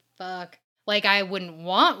abortion. Fuck. Like, I wouldn't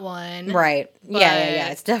want one. Right.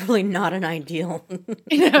 Yeah. It's definitely not an ideal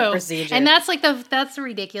procedure. And that's, like, that's the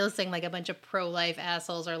ridiculous thing. Like, a bunch of pro-life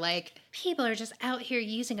assholes are like, people are just out here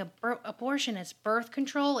using abortion as birth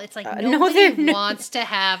control. It's like no, nobody wants to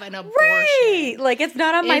have an abortion. Right! Like, it's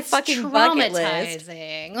not on my fucking bucket list.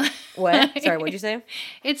 Traumatizing. What? Sorry, what'd you say?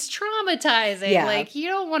 It's traumatizing. Yeah. Like, you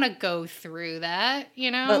don't want to go through that,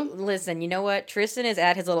 you know? But listen, you know what? Tristan is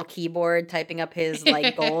at his little keyboard typing up his,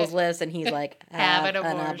 like, goals list, and he's like, Have an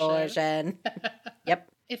an abortion. Yep.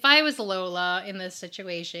 If I was Lola in this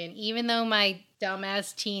situation, even though my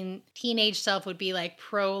dumbass teenage self would be like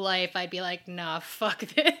pro-life, I'd be like, nah, fuck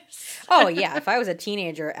this. Oh, yeah. If I was a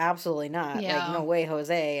teenager, absolutely not. Yeah. Like, no way,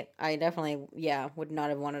 Jose. I definitely, would not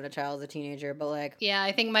have wanted a child as a teenager. But, like... Yeah,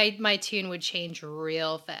 I think my tune would change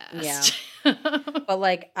real fast. Yeah. But,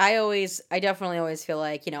 like, I definitely always feel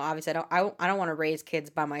like, you know, obviously I don't want to raise kids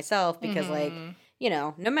by myself because, like... You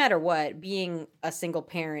know, no matter what, being a single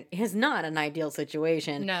parent is not an ideal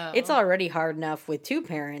situation. No. It's already hard enough with two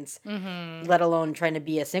parents, let alone trying to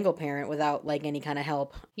be a single parent without, like, any kind of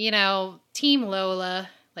help. You know, Team Lola,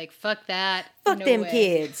 like, fuck that. Fuck No them way.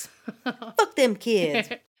 kids. Fuck them kids.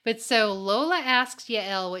 But so Lola asks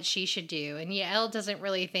Yael what she should do, and Yael doesn't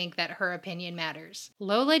really think that her opinion matters.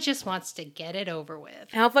 Lola just wants to get it over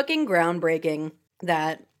with. How fucking groundbreaking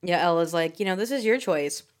that Yael is like, you know, this is your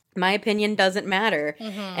choice. My opinion doesn't matter.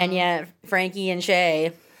 And yet Frankie and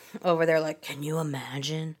Shay over there like, can you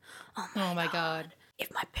imagine? Oh my God.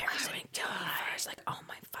 If my parents didn't kill me first, like, oh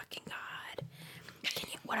my fucking God.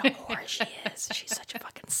 What a whore she is. She's such a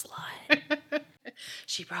fucking slut.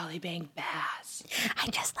 She probably banged Bass. I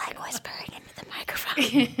just like whispering into the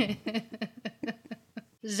microphone.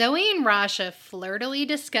 Zoe and Rasha flirtily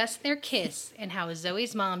discuss their kiss and how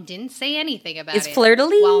Zoe's mom didn't say anything about Is it.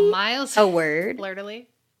 flirtily While Miles... a word? Flirtily?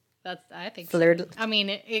 I think Flirt. so. I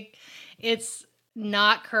mean, it's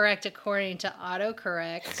not correct according to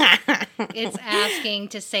autocorrect. It's asking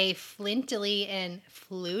to say flintily and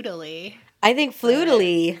flutily. I think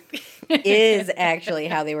flutily is actually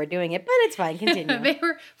how they were doing it, but it's fine. Continue. They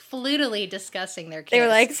were flutily discussing their kiss. They were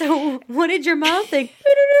like, so what did your mom think?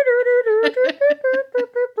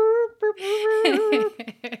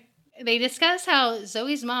 They discuss how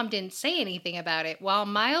Zoe's mom didn't say anything about it while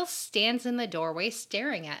Miles stands in the doorway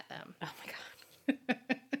staring at them. Oh my God.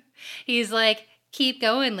 He's like, keep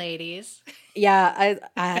going, ladies. Yeah,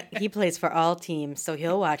 he plays for all teams, so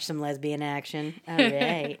he'll watch some lesbian action. All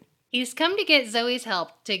right. He's come to get Zoe's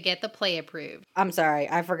help to get the play approved. I'm sorry.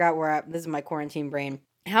 I forgot this is my quarantine brain.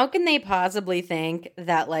 How can they possibly think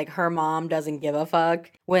that, like, her mom doesn't give a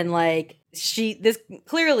fuck when, like, this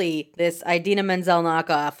Idina Menzel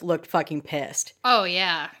knockoff looked fucking pissed. Oh,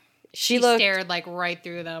 yeah. She stared, like, right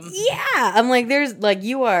through them. Yeah. I'm like,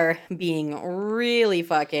 you are being really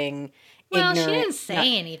fucking ignorant. Well, she didn't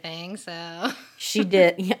say anything, so. She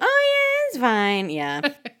did. Oh, yeah, it's fine.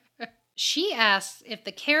 Yeah. She asks if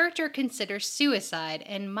the character considers suicide,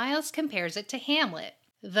 and Miles compares it to Hamlet,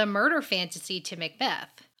 the murder fantasy to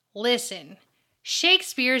Macbeth. Listen,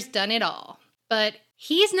 Shakespeare's done it all, but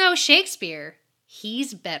he's no Shakespeare.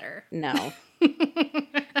 He's better. No.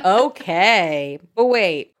 Okay. But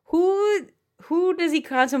wait, who does he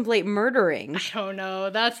contemplate murdering? I don't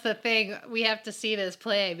know. That's the thing. We have to see this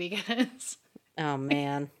play because... Oh,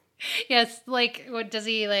 man. Yes, like, what does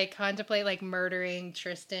he, like, contemplate, like, murdering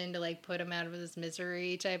Tristan to, like, put him out of his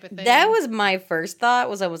misery type of thing? That was my first thought,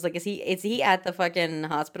 I was like, is he at the fucking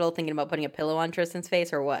hospital thinking about putting a pillow on Tristan's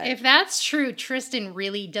face or what? If that's true, Tristan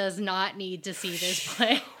really does not need to see this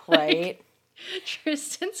play. Right?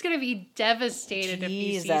 Tristan's gonna be devastated if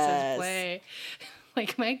he sees this play.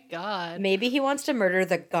 Like, my God. Maybe he wants to murder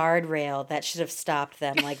the guardrail that should have stopped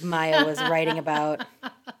them, like Maya was writing about.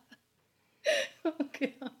 Oh,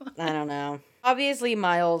 God. I don't know. Obviously,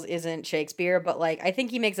 Miles isn't Shakespeare, but, like, I think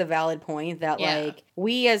he makes a valid point that, like,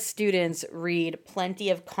 we as students read plenty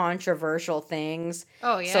of controversial things.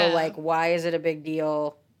 Oh, yeah. So, like, why is it a big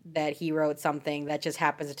deal that he wrote something that just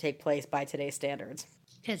happens to take place by today's standards?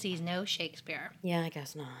 Because he's no Shakespeare. Yeah, I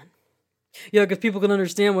guess not. Yeah, because people can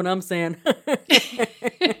understand what I'm saying.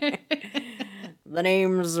 The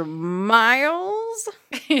name's Miles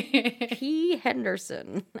P.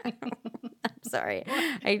 Henderson. I'm sorry.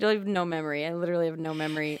 I have no memory. I literally have no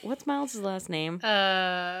memory. What's Miles' last name?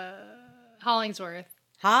 Hollingsworth.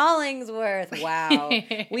 Hollingsworth. Wow.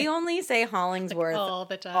 We only say Hollingsworth All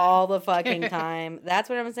the time. all the fucking time. That's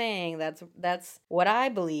what I'm saying. That's what I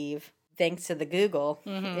believe, thanks to the Google,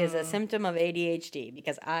 is a symptom of ADHD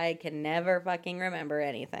because I can never fucking remember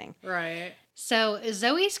anything. Right. So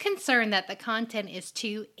Zoe's concerned that the content is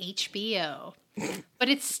too HBO, but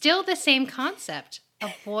it's still the same concept.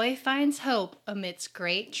 A boy finds hope amidst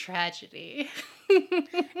great tragedy.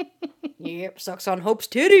 Yep, sucks on Hope's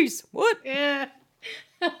titties. What? Yeah.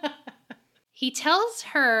 He tells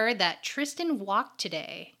her that Tristan walked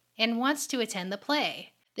today and wants to attend the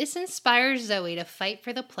play. This inspires Zoe to fight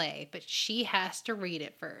for the play, but she has to read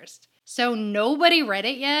it first. So nobody read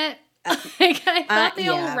it yet? Like, I thought they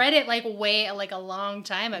all read it like a long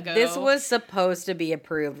time ago. This was supposed to be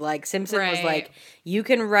approved. Like Simpson was Right. like, you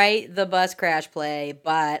can write the bus crash play,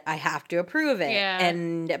 but I have to approve it. Yeah.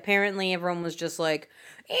 And apparently everyone was just like,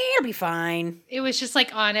 it'll be fine. It was just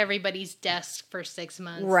like on everybody's desk for 6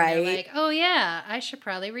 months. And Right. they're like, oh yeah, I should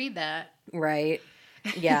probably read that. Right.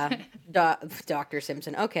 Yeah. Dr.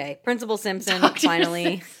 Simpson. Okay. Principal Simpson Dr.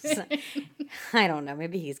 finally. I don't know.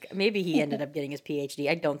 Maybe he ended up getting his PhD.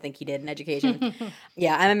 I don't think he did in education.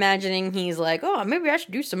 Yeah, I'm imagining he's like, oh, maybe I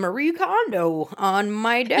should do some Marie Kondo on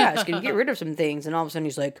my desk and get rid of some things. And all of a sudden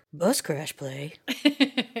he's like, bus crash play?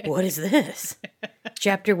 What is this?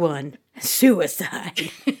 Chapter 1, suicide.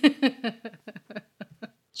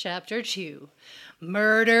 Chapter 2,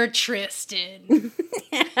 Murder Tristan.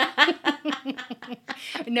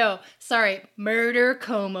 No, sorry, Murder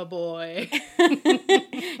Coma Boy.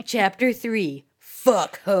 Chapter 3,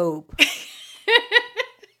 fuck Hope.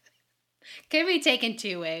 Could be taken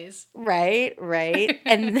two ways. Right.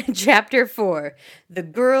 And then chapter 4, the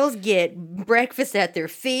girls get breakfast at their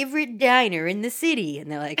favorite diner in the city.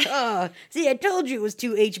 And they're like, oh, see, I told you it was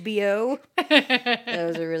too HBO. That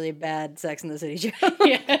was a really bad Sex in the City show.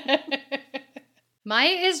 Yeah. Maya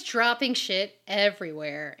is dropping shit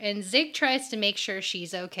everywhere, and Zig tries to make sure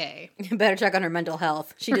she's okay. Better check on her mental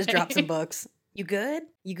health. She just dropped some books. You good?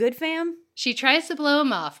 You good, fam? She tries to blow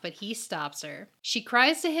him off, but he stops her. She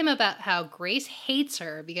cries to him about how Grace hates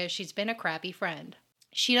her because she's been a crappy friend.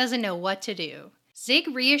 She doesn't know what to do.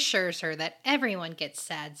 Zig reassures her that everyone gets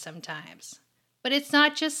sad sometimes. But it's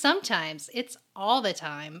not just sometimes, it's all the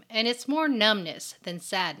time, and it's more numbness than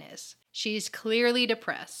sadness. She's clearly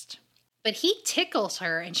depressed. But he tickles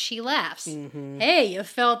her and she laughs. Mm-hmm. Hey, you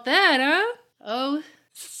felt that, huh? Oh,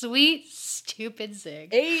 sweet, stupid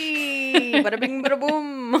Zig. Hey, bada bing, bada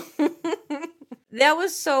boom. That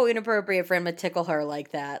was so inappropriate for him to tickle her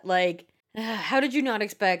like that. Like, how did you not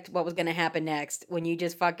expect what was going to happen next when you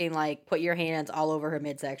just fucking, like, put your hands all over her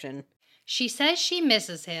midsection? She says she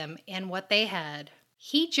misses him and what they had.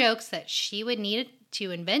 He jokes that she would need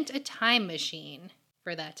to invent a time machine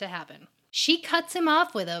for that to happen. She cuts him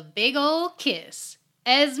off with a big ol' kiss.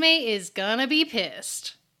 Esme is gonna be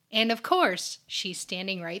pissed. And of course, she's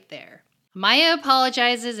standing right there. Maya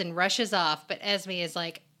apologizes and rushes off, but Esme is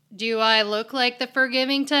like, do I look like the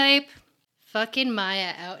forgiving type? Fucking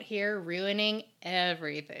Maya out here ruining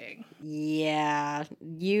everything. Yeah,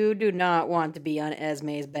 you do not want to be on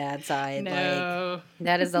Esme's bad side. No. Like,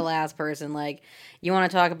 that is the last person. Like, you want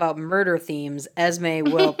to talk about murder themes, Esme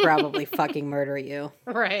will probably fucking murder you.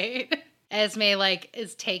 Right. Esme, like,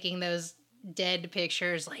 is taking those dead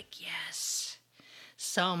pictures like, yes,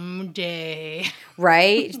 someday.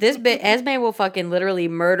 Right? This bit, Esme will fucking literally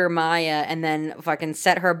murder Maya and then fucking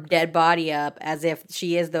set her dead body up as if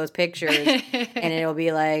she is those pictures. And it'll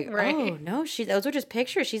be like, Right. oh, no, those were just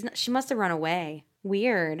pictures. She must have run away.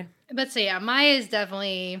 Weird. But so yeah, Maya is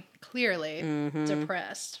definitely, clearly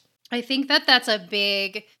depressed. I think that that's a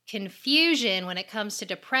big confusion when it comes to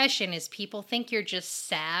depression is people think you're just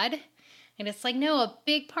sad. And it's like, no, a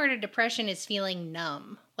big part of depression is feeling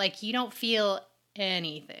numb. Like, you don't feel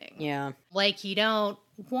anything. Yeah. Like, you don't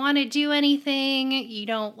want to do anything. You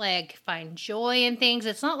don't, like, find joy in things.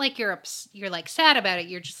 It's not like you're like, sad about it.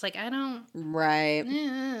 You're just like, I don't, Right.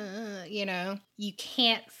 you know, you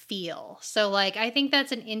can't feel. So, like, I think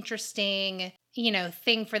that's an interesting, you know,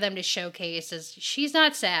 thing for them to showcase is she's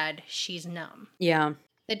not sad. She's numb. Yeah.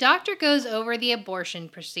 The doctor goes over the abortion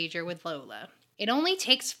procedure with Lola. It only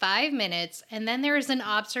takes 5 minutes, and then there is an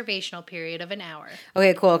observational period of an hour.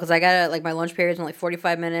 Okay, cool. Because I gotta, like, my lunch period's only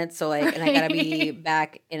 45 minutes. So, like, and I gotta be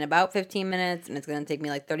back in about 15 minutes. And it's gonna take me,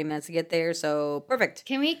 like, 30 minutes to get there. So, perfect.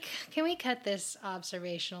 Can we cut this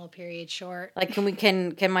observational period short? Like,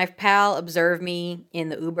 can my pal observe me in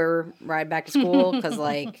the Uber ride back to school? Because,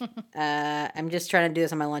 like, I'm just trying to do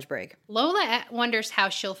this on my lunch break. Lola wonders how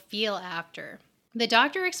she'll feel after. The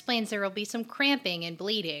doctor explains there will be some cramping and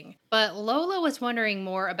bleeding, but Lola was wondering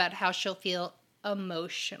more about how she'll feel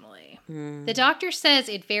emotionally. The doctor says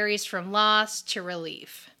it varies from loss to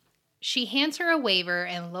relief. She hands her a waiver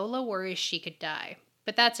and Lola worries she could die,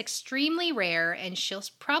 but that's extremely rare and she'll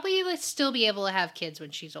probably still be able to have kids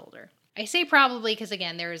when she's older. I say probably because,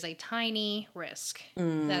 again, there is a tiny risk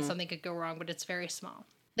that something could go wrong, but it's very small.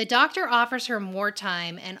 The doctor offers her more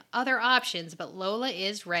time and other options, but Lola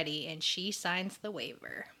is ready and she signs the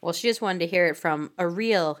waiver. Well, she just wanted to hear it from a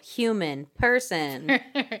real human person.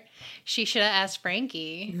 She should have asked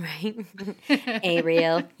Frankie. Right? A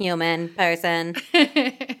real human person.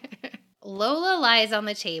 Lola lies on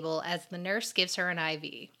the table as the nurse gives her an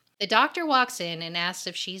IV. The doctor walks in and asks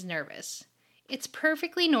if she's nervous. It's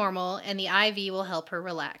perfectly normal and the IV will help her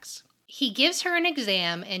relax. He gives her an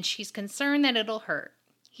exam and she's concerned that it'll hurt.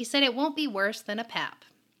 He said it won't be worse than a PAP.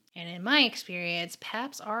 And in my experience,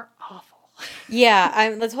 PAPs are awful.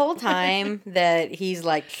 Yeah, this whole time that he's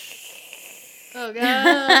like... Oh,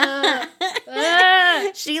 God.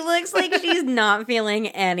 She looks like she's not feeling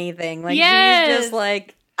anything. Like, Yes. she's just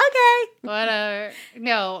like, okay. Whatever.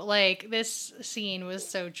 No, like, this scene was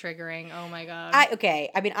so triggering. Oh, my God. I've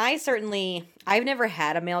never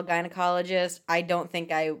had a male gynecologist. I don't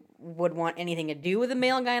think I would want anything to do with a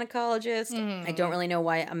male gynecologist. I don't really know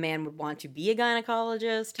why a man would want to be a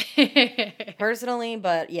gynecologist personally,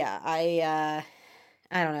 but yeah, I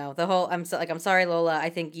don't know. I'm sorry, Lola.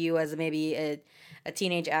 I think you as maybe a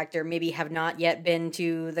teenage actor maybe have not yet been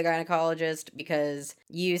to the gynecologist because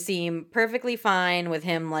you seem perfectly fine with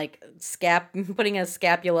him like putting a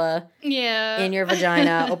scapula in your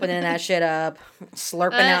vagina, opening that shit up,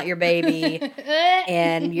 slurping out your baby,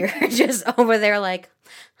 and you're just over there like,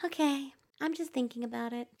 okay, I'm just thinking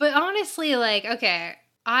about it. But honestly, like, okay,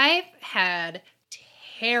 I've had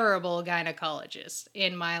terrible gynecologists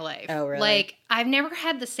in my life. Oh, really? Like, I've never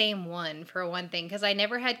had the same one, for one thing, because I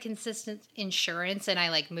never had consistent insurance and I,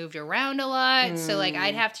 like, moved around a lot. So, like,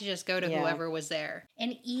 I'd have to just go to whoever was there.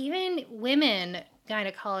 And even women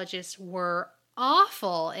gynecologists were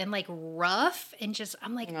awful and, like, rough and just,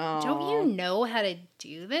 I'm like, don't you know how to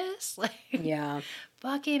do this? Like, yeah.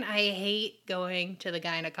 Fucking, I hate going to the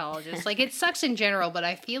gynecologist. Like, it sucks in general, but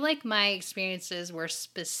I feel like my experiences were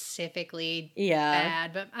specifically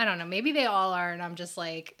bad. But I don't know. Maybe they all are, and I'm just,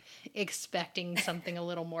 like, expecting something a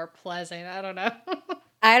little more pleasant. I don't know.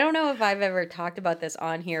 I don't know if I've ever talked about this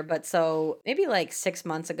on here, but so maybe like 6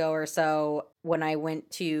 months ago or so, when I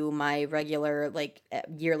went to my regular like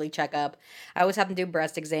yearly checkup, I always have to do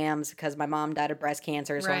breast exams because my mom died of breast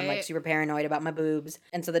cancer, so I'm like super paranoid about my boobs.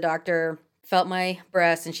 And so the doctor felt my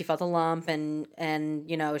breast and she felt a lump and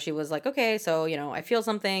you know, she was like, okay, so, you know, I feel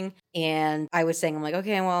something. And I was saying, I'm like,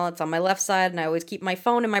 okay, well, it's on my left side and I always keep my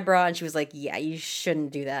phone in my bra. And she was like, yeah, you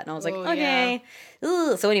shouldn't do that. And I was like, okay.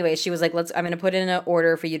 Yeah. So anyway, she was like, I'm going to put in an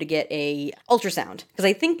order for you to get a ultrasound. Because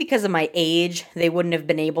I think because of my age, they wouldn't have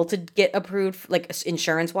been able to get approved, like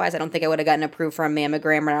insurance wise. I don't think I would have gotten approved for a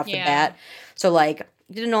mammogram right off the bat. So like,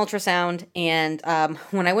 did an ultrasound. And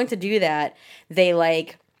when I went to do that, they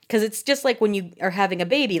like, because it's just like when you are having a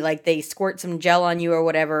baby, like they squirt some gel on you or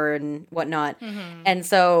whatever and whatnot. Mm-hmm. And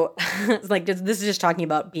so it's like, this is just talking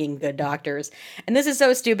about being good doctors. And this is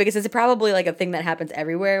so stupid because it's probably like a thing that happens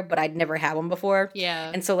everywhere, but I'd never had one before.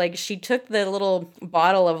 Yeah. And so like she took the little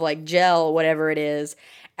bottle of like gel, whatever it is,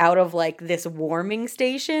 out of like this warming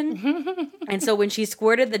station. And so when she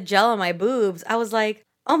squirted the gel on my boobs, I was like,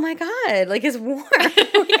 oh my God, like it's warm.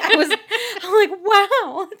 I'm like,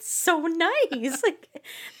 wow, it's so nice. Like, that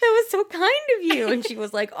was so kind of you. And she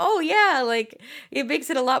was like, oh yeah, like it makes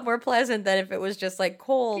it a lot more pleasant than if it was just like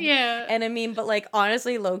cold. Yeah. And I mean, but like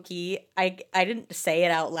honestly, low key, I didn't say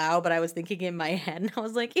it out loud, but I was thinking in my head, and I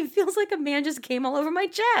was like, it feels like a man just came all over my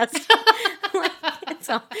chest. It's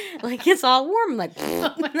all warm, like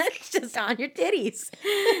it's just on your titties.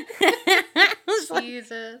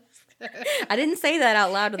 Jesus. I didn't say that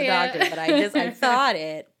out loud to the doctor, but I thought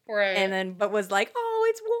it. Right. And then, but was like, oh,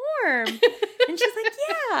 it's warm. And she's like,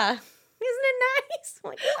 yeah, isn't it nice? I'm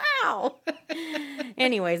like, wow.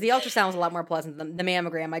 Anyways, the ultrasound was a lot more pleasant than the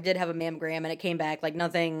mammogram. I did have a mammogram and it came back like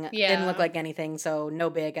nothing, didn't look like anything. So no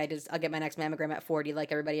big. I'll get my next mammogram at 40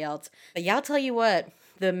 like everybody else. But yeah, I'll tell you what,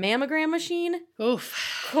 the mammogram machine,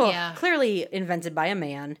 clearly invented by a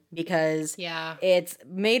man because it's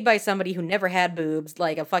made by somebody who never had boobs,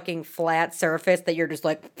 like a fucking flat surface that you're just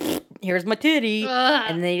like, here's my titty.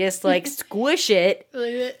 And they just like squish it.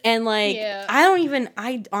 And like,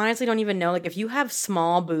 I honestly don't even know, like if you have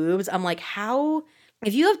small boobs, I'm like,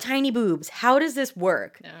 if you have tiny boobs, how does this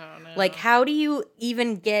work? No. Like, how do you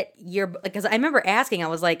even get your, because I remember asking, I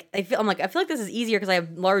was like, I feel like this is easier because I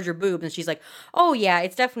have larger boobs. And she's like, oh yeah,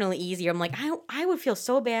 it's definitely easier. I'm like, I would feel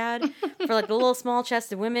so bad for like the little small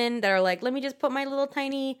chested women that are like, let me just put my little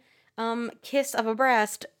tiny kiss of a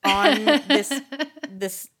breast on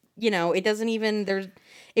this, you know, it doesn't even,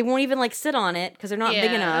 it won't even like sit on it because they're not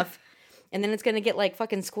big enough. And then it's going to get, like,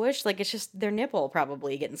 fucking squished. Like, it's just their nipple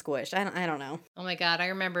probably getting squished. I don't know. Oh, my God. I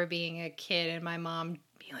remember being a kid and my mom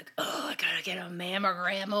being like, oh, I gotta get a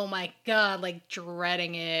mammogram. Oh my God, like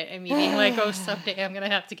dreading it. And me being like, oh, someday I'm gonna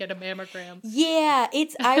have to get a mammogram. Yeah,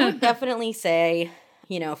 I would definitely say,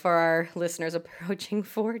 for our listeners approaching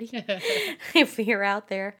 40, if you're out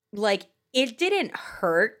there, like, it didn't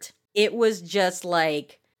hurt. It was just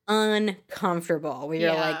like uncomfortable. Where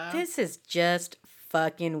you're like, this is just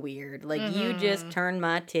fucking weird. Like, you just turned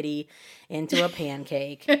my titty into a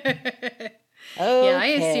pancake. Okay. Yeah, I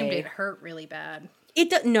assumed it hurt really bad.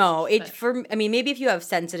 Maybe if you have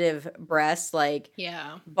sensitive breasts, like,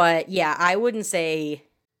 yeah. But yeah, I wouldn't say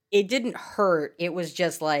it didn't hurt. It was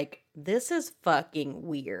just like, this is fucking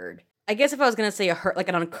weird. I guess if I was gonna say a hurt, like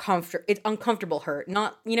it's uncomfortable hurt,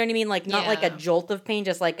 not, you know what I mean? Like, not like a jolt of pain,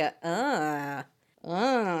 just like I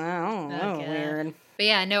don't know, weird. But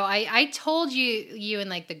yeah, no, I told you in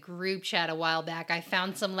like the group chat a while back, I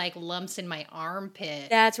found some like lumps in my armpit.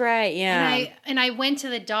 That's right, yeah. And I went to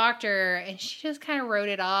the doctor and she just kind of wrote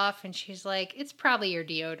it off and she's like, it's probably your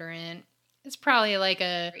deodorant. It's probably like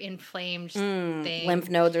a inflamed thing. Lymph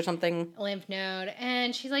nodes or something. Lymph node.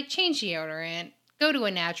 And she's like, change deodorant. Go to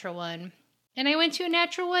a natural one. And I went to a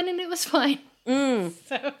natural one and it was fine. So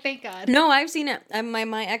thank God. No, I've seen it.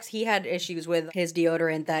 My ex, he had issues with his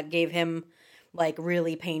deodorant that gave him like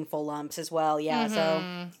really painful lumps as well. Yeah,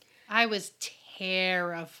 so I was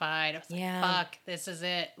terrified. I was like, fuck, this is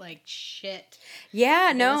it. Like, shit.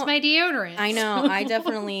 Yeah, no. It's my deodorant. I know. I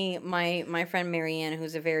definitely, my friend Marianne,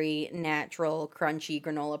 who's a very natural, crunchy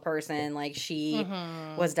granola person, like, she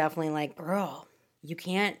was definitely like, girl, you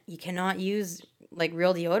cannot use like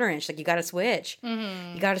real deodorant. She's like, you gotta switch.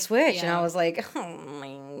 You gotta switch. Yeah. And I was like, oh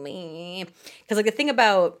my, because like the thing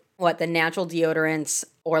about the natural deodorants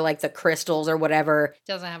or like the crystals or whatever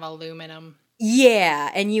doesn't have aluminum.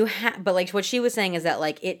 Yeah, and but like what she was saying is that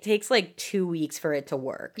like it takes like 2 weeks for it to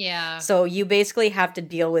work. Yeah. So you basically have to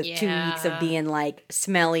deal with 2 weeks of being like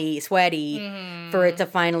smelly, sweaty for it to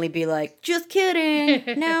finally be like, just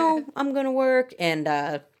kidding. No, I'm gonna work. And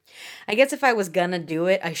I guess if I was gonna do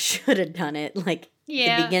it, I should have done it like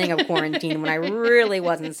the beginning of quarantine when I really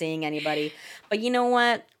wasn't seeing anybody. But you know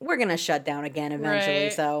what? We're gonna shut down again eventually.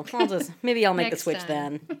 Right. So maybe I'll make the switch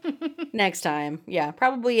then. Next time. Yeah,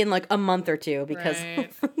 probably in like a month or two because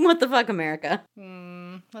what the fuck, America?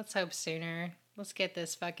 Let's hope sooner. Let's get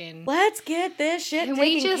this shit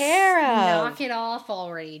taken care of. Knock it off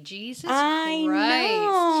already. Jesus Christ. I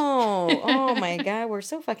know. Oh my God, we're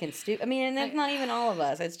so fucking stupid. I mean, and that's not even all of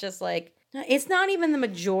us. It's just like, it's not even the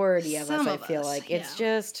majority of us, I feel like. It's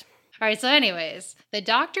just... All right, so anyways, the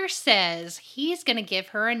doctor says he's going to give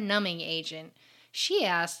her a numbing agent. She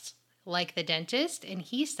asks, like the dentist, and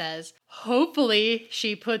he says, hopefully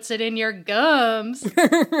she puts it in your gums.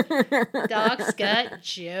 Doc's got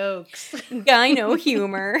jokes. Gyno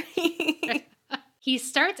humor. He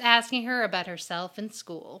starts asking her about herself in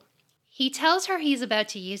school. He tells her he's about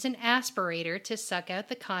to use an aspirator to suck out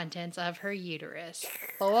the contents of her uterus.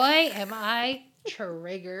 Boy, am I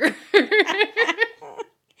triggered.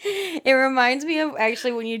 It reminds me of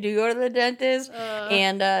actually when you do go to the dentist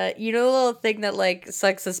and you know the little thing that like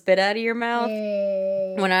sucks the spit out of your mouth?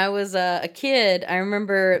 When I was a kid, I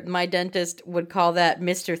remember my dentist would call that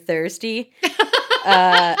Mr. Thirsty.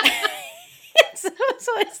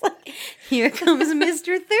 So it's like, here comes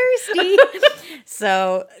Mr. Thirsty.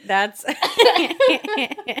 So that's...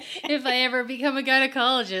 If I ever become a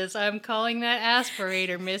gynecologist, I'm calling that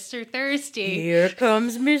aspirator Mr. Thirsty. Here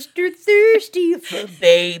comes Mr. Thirsty for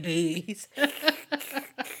babies.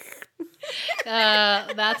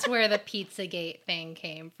 That's where the Pizzagate thing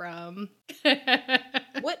came from.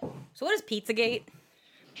 What? So what is Pizzagate?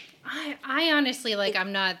 I honestly, like,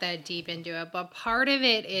 I'm not that deep into it, but part of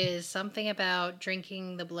it is something about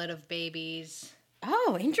drinking the blood of babies.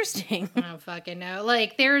 Oh, interesting. I don't fucking know.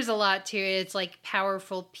 Like, there's a lot to it. It's like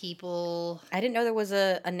powerful people. I didn't know there was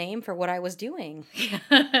a name for what I was doing.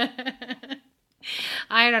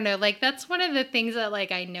 I don't know. Like, that's one of the things that,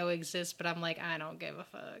 like, I know exists, but I'm like, I don't give a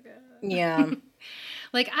fuck. Yeah.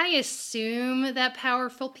 Like, I assume that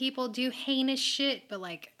powerful people do heinous shit, but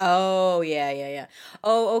like... Oh, yeah.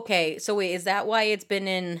 Oh, okay. So wait, is that why it's been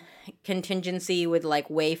in contingency with, like,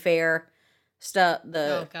 Wayfair stuff?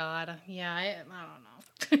 Oh, God. Yeah, I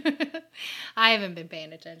don't know. I haven't been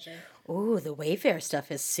paying attention. Ooh, the Wayfair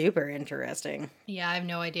stuff is super interesting. Yeah, I have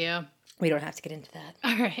no idea. We don't have to get into that.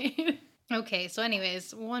 All right. Okay, so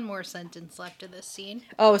anyways, one more sentence left of this scene.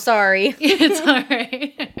 Oh, sorry. It's all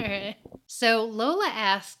right. All right. So Lola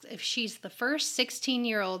asks if she's the first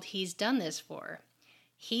 16-year-old he's done this for.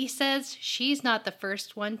 He says she's not the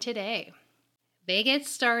first one today. They get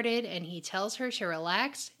started, and he tells her to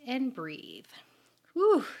relax and breathe.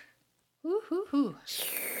 Whew. Whew, whew, whew.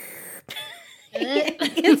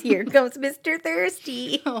 Because here comes Mr.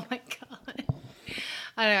 Thirsty. Oh my God.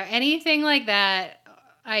 I don't know. Anything like that,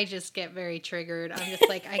 I just get very triggered. I'm just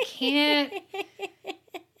like, I can't.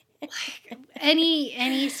 Like,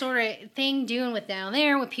 any sort of thing doing with down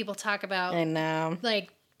there, when people talk about, I know.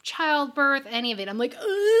 like, childbirth, any of it, I'm like,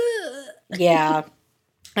 ugh. Yeah.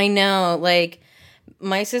 I know. Like,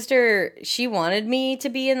 my sister, she wanted me to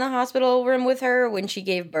be in the hospital room with her when she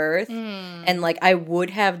gave birth. And, like, I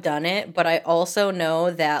would have done it, but I also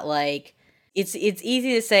know that, like, it's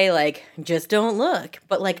easy to say, like, just don't look.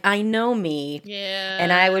 But, like, I know me. Yeah.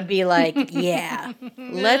 And I would be like, yeah,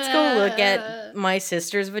 let's go look at my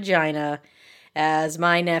sister's vagina as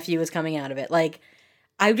my nephew is coming out of it. Like,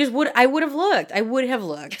 I would have looked. I would have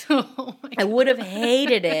looked. Oh my I would have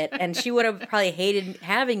hated it. And she would have probably hated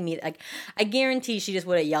having me. Like, I guarantee she just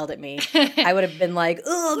would have yelled at me. I would have been like,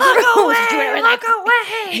 oh, Look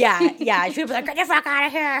away! Yeah. She would have been like, get the fuck out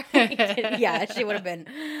of here. Yeah, she would have been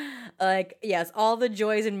like, yes, all the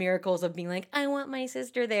joys and miracles of being like, I want my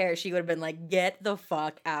sister there. She would have been like, get the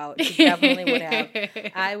fuck out. She definitely would have.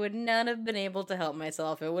 I would not have been able to help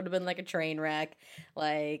myself. It would have been like a train wreck.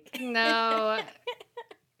 Like, No.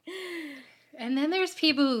 And then there's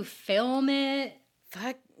people who film it.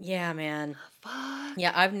 fuck yeah, man. Fuck.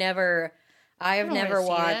 Yeah, I have never wanna see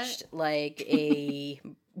watched like a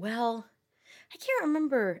well, I can't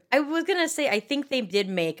remember. I was gonna say I think they did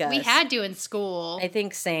make us. We had to in school. I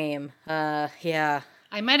think same. Yeah.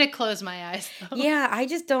 I might have closed my eyes though. Yeah, I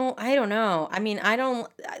don't know. I mean,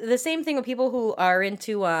 the same thing with people who are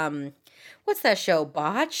into what's that show?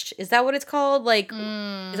 Botched? Is that what it's called? Like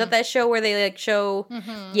is that show where they like show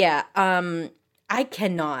Yeah, I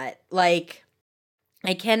cannot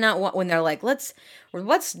when they're like, who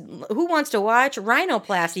wants to watch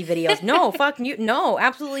rhinoplasty videos? No, fuck you. No,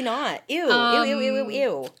 absolutely not. Ew.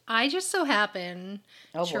 I just so happen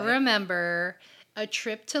Oh, to boy. remember a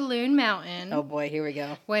trip to Loon Mountain. Oh boy, here we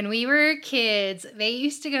go. When we were kids, they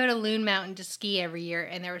used to go to Loon Mountain to ski every year,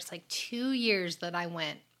 and there was like 2 years that I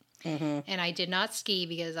went. And I did not ski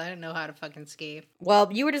because I didn't know how to fucking ski. Well,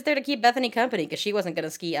 you were just there to keep Bethany company because she wasn't going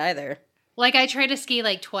to ski either. Like, I tried to ski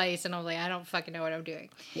like twice, and I was like, I don't fucking know what I'm doing.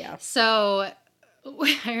 Yeah. So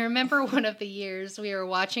I remember one of the years we were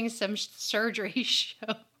watching some surgery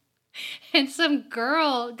show, and some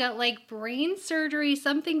girl got like brain surgery,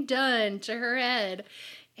 something done to her head,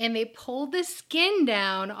 and they pulled the skin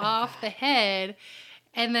down off the head,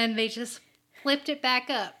 and then they just flipped it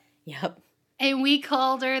back up. Yep. And we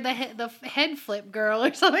called her the head flip girl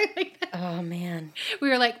or something like that. Oh, man. We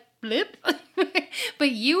were like, flip?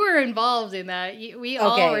 But you were involved in that. We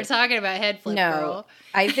all were talking about head flip girl.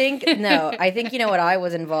 I think you know what I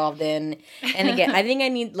was involved in. And again, I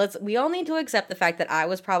think we all need to accept the fact that I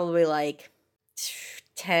was probably like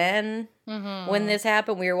 10 when this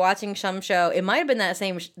happened. We were watching some show. It might have been that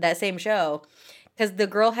same show. Because the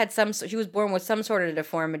girl had she was born with some sort of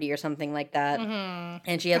deformity or something like that.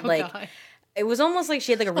 And she had God. It was almost like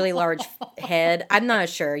she had like a really large head. I'm not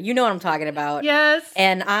sure. You know what I'm talking about. Yes.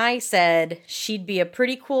 And I said she'd be a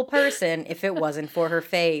pretty cool person if it wasn't for her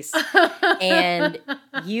face. And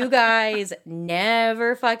you guys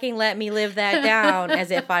never fucking let me live that down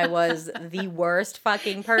as if I was the worst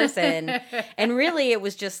fucking person. And really it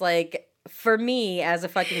was just like, for me as a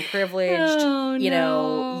fucking privileged,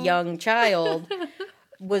 young child,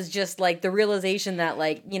 was just like the realization that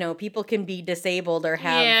like, people can be disabled or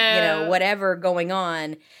have, whatever going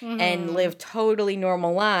on and live totally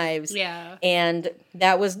normal lives. Yeah. And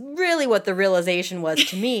that was really what the realization was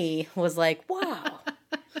to me, was like, wow.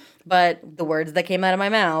 But the words that came out of my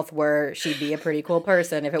mouth were, she'd be a pretty cool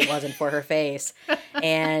person if it wasn't for her face.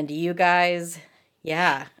 And you guys,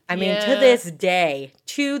 yeah. I mean, to this day,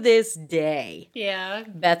 yeah,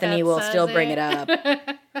 Bethany will still bring it up.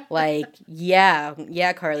 Like,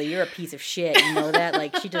 yeah, Carly, you're a piece of shit. You know that?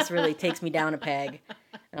 Like, she just really takes me down a peg.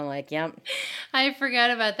 And I'm like, yep. I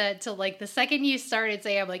forgot about that till like the second you started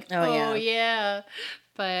saying, I'm like, oh yeah.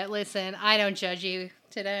 But listen, I don't judge you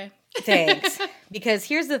today. Thanks. Because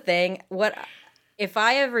here's the thing. If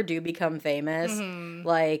I ever do become famous,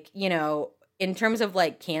 like, in terms of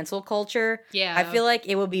like cancel culture, I feel like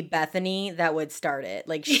it would be Bethany that would start it.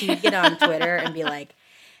 Like, she'd get on Twitter and be like,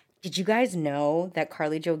 did you guys know that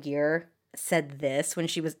Carly Jo Gear said this when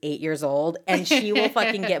she was 8 years old? And she will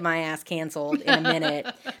fucking get my ass canceled in a minute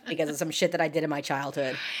because of some shit that I did in my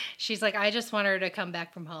childhood. She's like, I just want her to come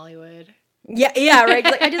back from Hollywood. Yeah, right.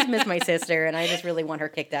 Like, I just miss my sister and I just really want her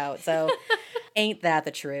kicked out. So ain't that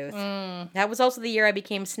the truth? That was also the year I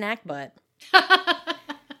became Snack Butt.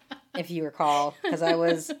 if you recall, because I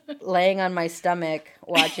was laying on my stomach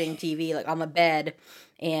watching TV, like on the bed,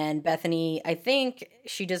 and Bethany, I think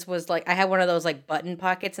she just was like, I had one of those like button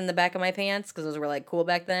pockets in the back of my pants because those were like cool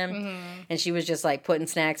back then, and she was just like putting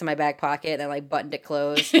snacks in my back pocket and I like buttoned it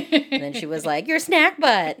closed, and then she was like, "Your snack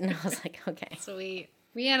butt," and I was like, "Okay." Sweet.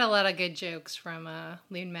 We had a lot of good jokes from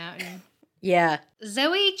Loon Mountain. Yeah.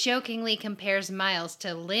 Zoe jokingly compares Miles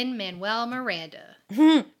to Lin-Manuel Miranda.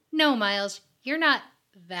 No, Miles, you're not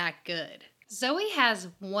that good. Zoe has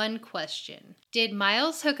one question. Did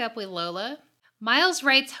Miles hook up with Lola? Miles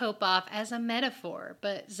writes Hope off as a metaphor,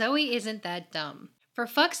 but Zoe isn't that dumb. For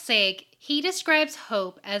fuck's sake, he describes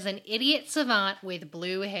Hope as an idiot savant with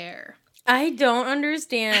blue hair. I don't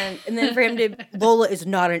understand. And then for him to, Lola is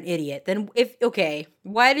not an idiot. Then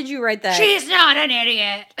why did you write that? She's not an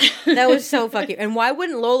idiot. That was so fucking, and why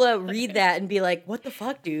wouldn't Lola read that and be like, what the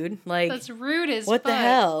fuck, dude? Like, that's rude as what fuck. the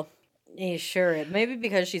hell? Yeah, sure. Maybe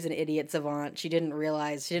because she's an idiot savant, she didn't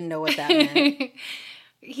know what that meant.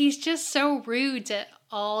 He's just so rude to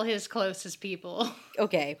all his closest people.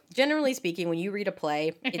 Okay, generally speaking, when you read a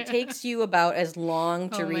play, it takes you about as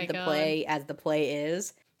long to read the play as the play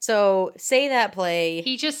is. So, say that play.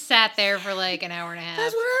 He just sat there for like an hour and a half.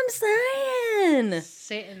 That's what I'm saying.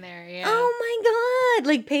 Sitting there, yeah. Oh my god.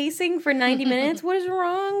 Like pacing for 90 minutes? What is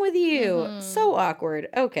wrong with you? So awkward.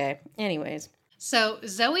 Okay, anyways. So,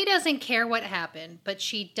 Zoe doesn't care what happened, but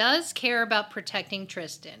she does care about protecting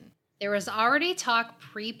Tristan. There was already talk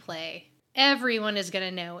pre-play. Everyone is going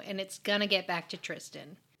to know, and it's going to get back to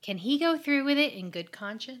Tristan. Can he go through with it in good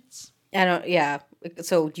conscience? Yeah.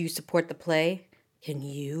 So, do you support the play? Can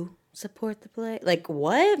you support the play? Like,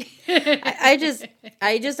 what? I just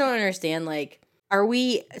don't understand. Like, are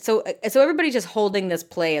we, so everybody's just holding this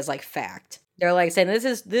play as like fact. They're like saying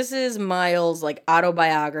this is Miles' like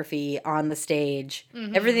autobiography on the stage.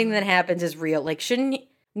 Everything that happens is real. Like,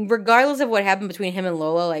 regardless of what happened between him and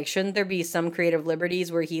Lola, like, shouldn't there be some creative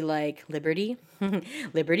liberties where he like, liberty,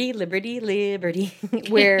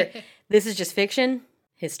 where this is just fiction,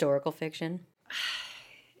 historical fiction?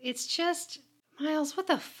 It's just, Miles, what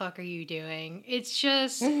the fuck are you doing? It's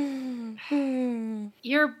just,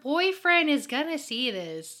 your boyfriend is gonna see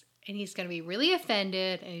this, and he's gonna be really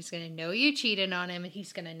offended, and he's gonna know you cheated on him, and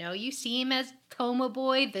he's gonna know you see him as Coma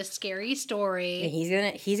Boy, the scary story. And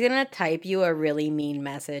he's gonna type you a really mean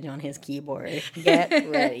message on his keyboard. Get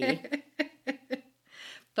ready.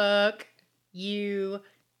 Fuck you,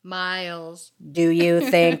 Miles. Do you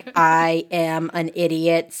think I am an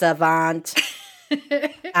idiot savant?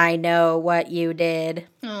 I know what you did.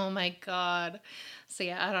 Oh my god. So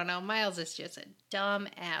yeah, I don't know. Miles is just a dumb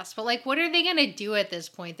ass. But like, what are they gonna do at this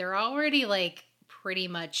point? They're already like pretty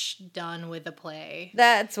much done with the play.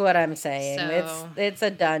 That's what I'm saying. So... It's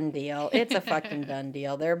a done deal. It's a fucking done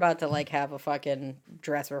deal. They're about to like have a fucking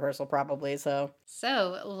dress rehearsal probably, so.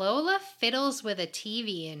 So Lola fiddles with a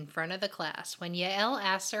TV in front of the class when Yael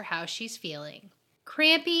asks her how she's feeling.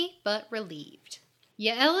 Crampy, but relieved.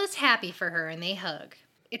 Yael is happy for her and they hug.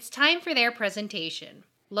 It's time for their presentation.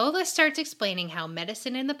 Lola starts explaining how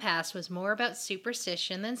medicine in the past was more about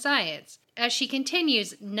superstition than science. As she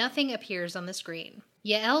continues, nothing appears on the screen.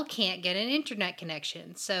 Yael can't get an internet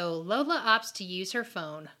connection, so Lola opts to use her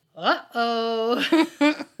phone. Uh-oh.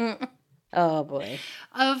 Oh, boy.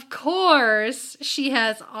 Of course, she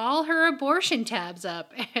has all her abortion tabs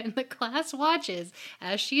up, and the class watches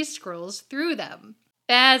as she scrolls through them.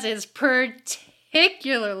 Baz is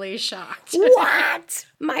particularly shocked. What?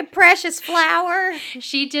 My precious flower?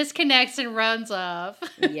 She disconnects and runs off.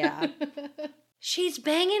 Yeah. She's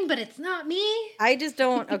banging, but it's not me. I just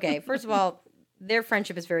don't. Okay, first of all, their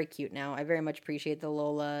friendship is very cute now. I very much appreciate the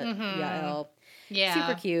Lola, Yael. Yeah.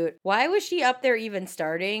 Super cute. Why was she up there even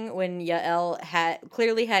starting when Yael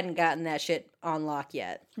clearly hadn't gotten that shit on lock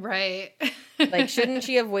yet? Right. Like, shouldn't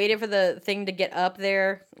she have waited for the thing to get up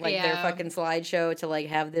there? Like, their fucking slideshow to, like,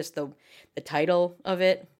 have this, the title of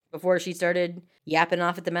it before she started yapping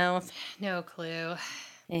off at the mouth? No clue.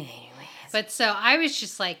 Anyways. But so I was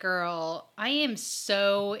just like, girl, I am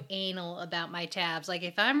so anal about my tabs. Like,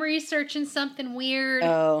 if I'm researching something weird,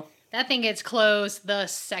 that thing gets closed the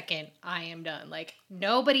second I am done. Like,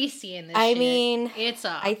 nobody's seeing this shit. I mean, it's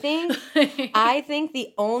up. I think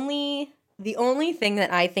the only thing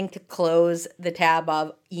that I think to close the tab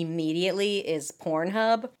of immediately is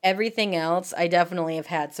Pornhub. Everything else, I definitely have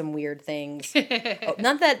had some weird things.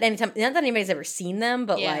 Not that anybody's ever seen them,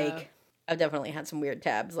 but like, I've definitely had some weird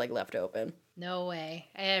tabs like left open. No way.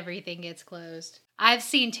 Everything gets closed. I've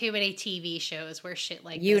seen too many TV shows where shit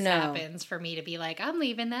like this happens for me to be like, I'm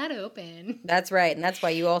leaving that open. That's right. And that's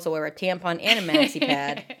why you also wear a tampon and a maxi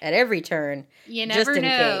pad at every turn. You never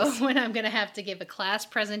know case. when I'm going to have to give a class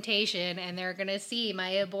presentation and they're going to see my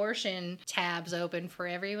abortion tabs open for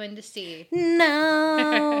everyone to see.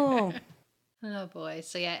 No. Oh boy.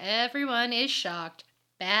 So yeah, everyone is shocked.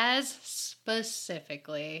 Baz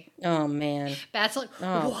specifically. Oh, man. Baz like,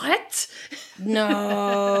 what?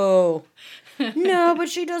 No. No, but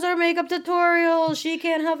she does our makeup tutorial. She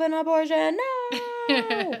can't have an abortion.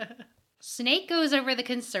 No. Snake goes over the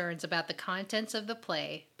concerns about the contents of the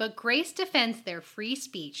play, but Grace defends their free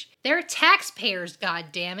speech. They're taxpayers,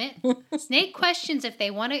 goddammit. Snake questions if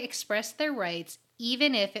they want to express their rights,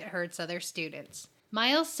 even if it hurts other students.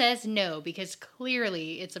 Miles says no, because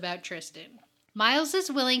clearly it's about Tristan. Miles is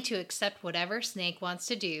willing to accept whatever Snake wants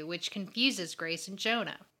to do, which confuses Grace and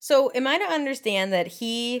Jonah. So am I to understand that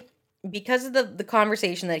he, because of the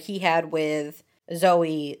conversation that he had with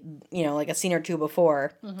Zoe, you know, like a scene or two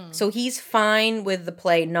before, so he's fine with the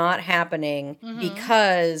play not happening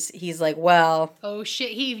because he's like, well... Oh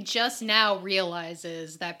shit, he just now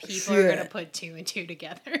realizes that people are going to put two and two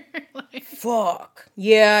together. Like, fuck.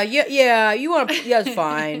 Yeah, you want to... Yeah, that's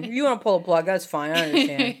fine. You want to pull a plug, that's fine, I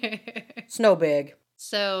understand. It's no big.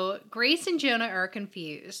 So, Grace and Jonah are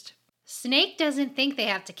confused. Snake doesn't think they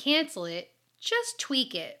have to cancel it, just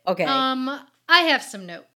tweak it. Okay. I have some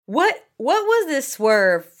notes. What was this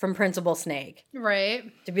swerve from Principal Snake?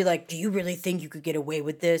 Right. To be like, do you really think you could get away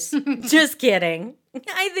with this? Just kidding.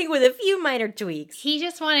 I think with a few minor tweaks. He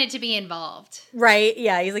just wanted to be involved. Right,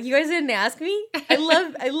 yeah. He's like, you guys didn't ask me? I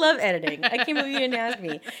love editing. I can't believe you didn't ask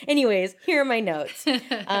me. Anyways, here are my notes.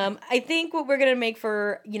 I think what we're going to make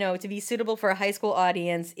for, you know, to be suitable for a high school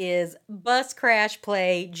audience is Bus Crash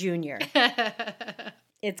Play Junior.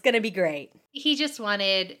 It's going to be great. He just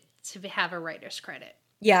wanted to have a writer's credit.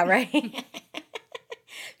 Yeah, right?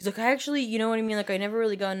 He's like, I actually, you know what I mean? Like, I never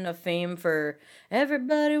really got enough fame for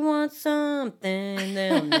everybody wants something,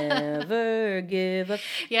 they'll never give up.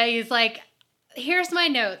 Yeah, he's like, here's my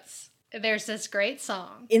notes. There's this great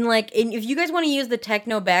song. If you guys want to use the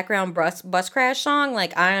techno background bus crash song,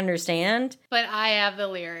 like, I understand. But I have the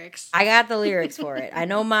lyrics. I got the lyrics for it. I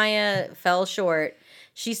know Maya fell short.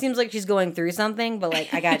 She seems like she's going through something, but,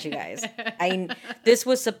 like, I got you guys. This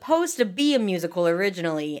was supposed to be a musical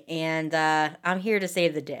originally, and I'm here to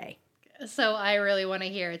save the day. So I really want to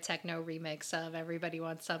hear a techno remix of Everybody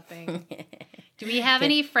Wants Something. Do we have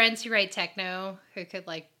any friends who write techno who could,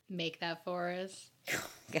 like, make that for us?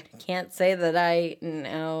 I can't say that I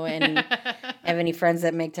know have any friends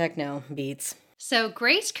that make techno beats. So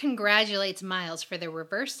Grace congratulates Miles for the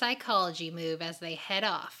reverse psychology move as they head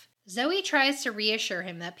off. Zoe tries to reassure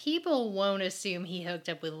him that people won't assume he hooked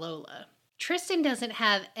up with Lola. Tristan doesn't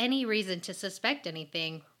have any reason to suspect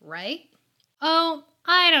anything, right? Oh,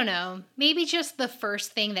 I don't know. Maybe just the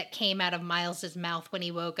first thing that came out of Miles's mouth when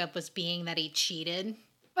he woke up was being that he cheated.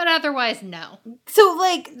 But otherwise, no. So,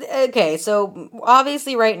 like, okay, so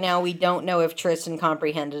obviously right now we don't know if Tristan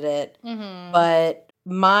comprehended it, but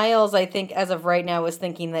Miles, I think, as of right now, is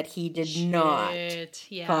thinking that he did not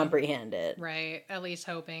comprehend it. Right, at least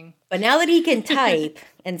hoping. But now that he can type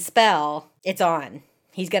and spell, it's on.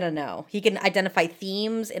 He's gonna know. He can identify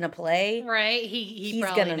themes in a play. Right, he's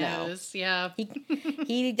probably gonna knows. Know. Yeah.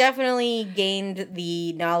 He definitely gained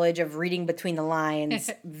the knowledge of reading between the lines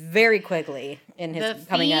very quickly in his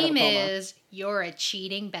coming out of the coma. The theme is, you're a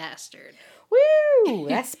cheating bastard. Woo!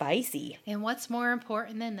 That's spicy. And what's more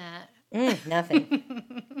important than that?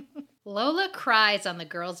 Nothing. Lola cries on the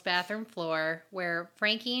girls' bathroom floor where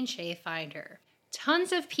Frankie and Shay find her.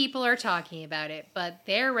 Tons of people are talking about it, but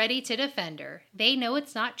they're ready to defend her. They know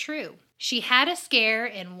it's not true. She had a scare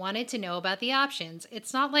and wanted to know about the options.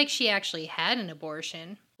 It's not like she actually had an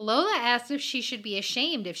abortion. Lola asks if she should be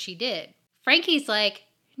ashamed if she did. Frankie's like,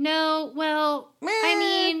 no, well, I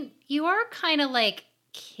mean, you are kind of like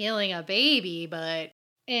killing a baby, but...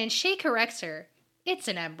 And Shay corrects her. It's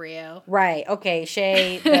an embryo. Right. Okay.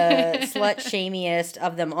 Shay, the slut-shamiest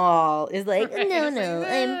of them all, is like, no,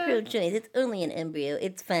 I'm pro-choice. It's only an embryo.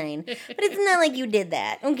 It's fine. But it's not like you did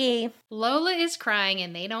that. Okay. Lola is crying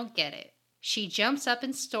and they don't get it. She jumps up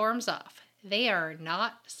and storms off. They are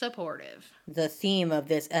not supportive. The theme of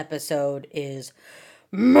this episode is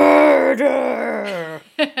murder.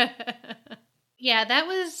 Yeah, that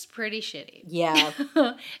was pretty shitty. Yeah.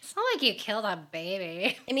 It's not like you killed a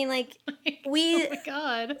baby. I mean, like, Oh my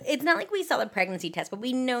God. It's not like we saw the pregnancy test, but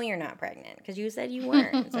we know you're not pregnant because you said you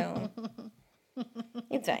weren't, so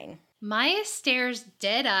it's fine. Maya stares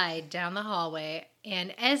dead-eyed down the hallway,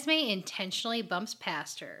 and Esme intentionally bumps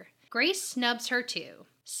past her. Grace snubs her too.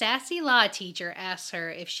 Sassy law teacher asks her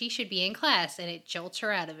if she should be in class, and it jolts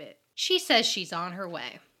her out of it. She says she's on her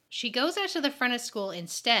way. She goes out to the front of school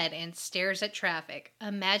instead and stares at traffic,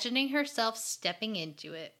 imagining herself stepping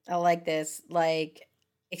into it. I like this. Like,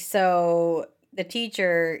 so the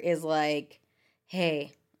teacher is like,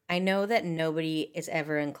 hey, I know that nobody is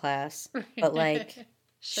ever in class, but like,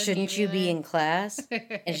 shouldn't you be in class?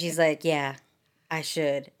 And she's like, yeah, I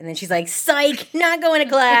should. And then she's like, psych, not going to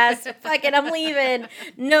class. Fuck it, I'm leaving.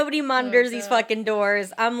 Nobody monitors these fucking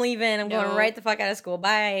doors. I'm leaving. I'm going right the fuck out of school.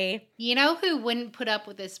 Bye. You know who wouldn't put up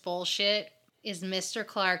with this bullshit is Mr.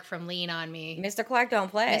 Clark from Lean On Me. Mr. Clark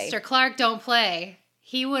don't play. Mr. Clark don't play.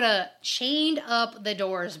 He would have chained up the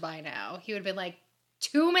doors by now. He would have been like,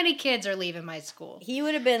 too many kids are leaving my school. He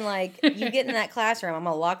would have been like, you get in that classroom, I'm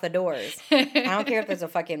going to lock the doors. I don't care if there's a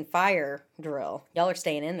fucking fire drill. Y'all are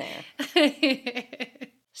staying in there.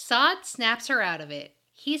 Sod snaps her out of it.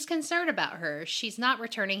 He's concerned about her. She's not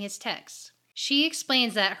returning his texts. She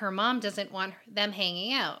explains that her mom doesn't want them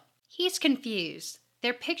hanging out. He's confused.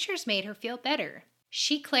 Their pictures made her feel better.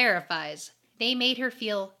 She clarifies. They made her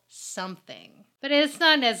feel something. But it's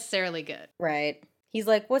not necessarily good. Right. He's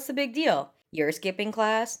like, what's the big deal? You're skipping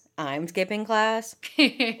class. I'm skipping class.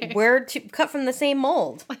 We're cut from the same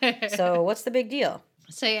mold. So what's the big deal?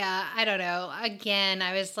 So yeah, I don't know. Again,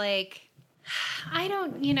 I was like, I'm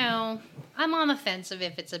on the fence of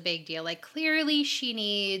if it's a big deal. Like, clearly she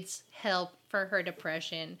needs help for her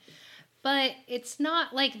depression. But it's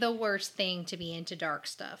not like the worst thing to be into dark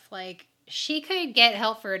stuff. Like, she could get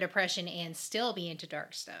help for her depression and still be into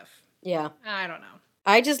dark stuff. Yeah. I don't know.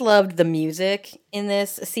 I just loved the music in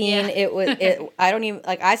this scene. Yeah. I don't even,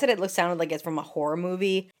 like I said, sounded like it's from a horror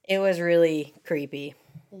movie. It was really creepy.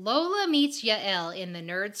 Lola meets Yael in the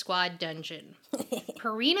Nerd Squad dungeon.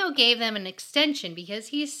 Perino gave them an extension because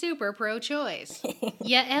he's super pro-choice.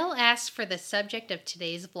 Yael asks for the subject of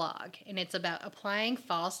today's vlog, and it's about applying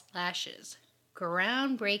false lashes.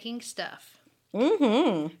 Groundbreaking stuff.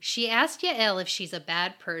 Mm-hmm. She asked Yael if she's a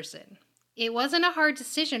bad person. It wasn't a hard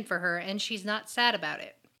decision for her, and she's not sad about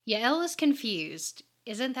it. Yael is confused.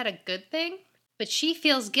 Isn't that a good thing? But she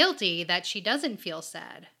feels guilty that she doesn't feel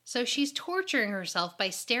sad. So she's torturing herself by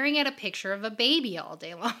staring at a picture of a baby all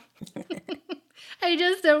day long. I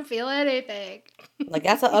just don't feel anything. Like,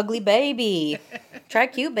 that's an ugly baby. Try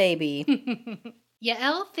cute baby.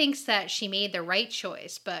 Yael thinks that she made the right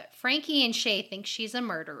choice, but Frankie and Shay think she's a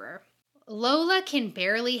murderer. Lola can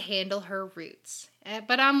barely handle her roots.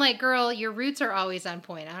 But I'm like, girl, your roots are always on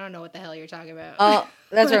point. I don't know what the hell you're talking about. Oh,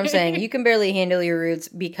 that's what I'm saying. You can barely handle your roots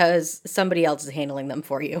because somebody else is handling them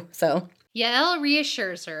for you. So Yael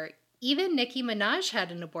reassures her. Even Nicki Minaj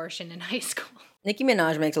had an abortion in high school. Nicki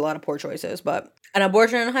Minaj makes a lot of poor choices, but an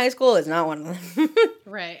abortion in high school is not one of them.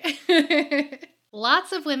 Right.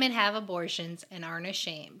 Lots of women have abortions and aren't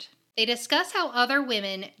ashamed. They discuss how other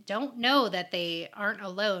women don't know that they aren't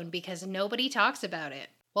alone because nobody talks about it.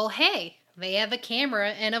 Well, hey, they have a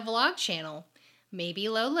camera and a vlog channel. Maybe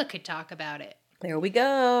Lola could talk about it. There we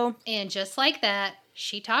go. And just like that,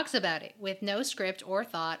 she talks about it with no script or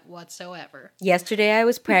thought whatsoever. Yesterday I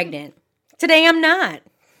was pregnant. Today I'm not.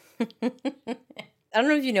 I don't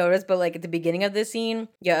know if you noticed, but like at the beginning of this scene,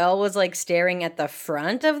 Yael was like staring at the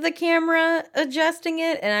front of the camera, adjusting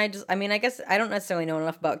it. And I guess I don't necessarily know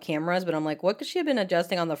enough about cameras, but I'm like, what could she have been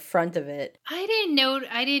adjusting on the front of it? I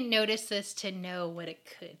didn't notice this to know what it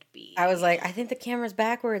could be. I was like, I think the camera's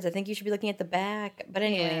backwards. I think you should be looking at the back. But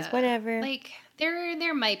anyways, whatever. Like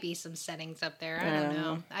there might be some settings up there. I don't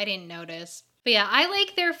know. I didn't notice. But yeah, I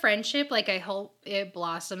like their friendship. Like, I hope it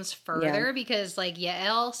blossoms further because, like,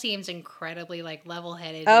 Yael seems incredibly, like,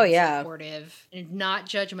 level-headed and supportive and not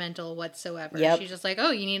judgmental whatsoever. Yep. She's just like,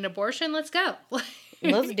 oh, you need an abortion? Let's go.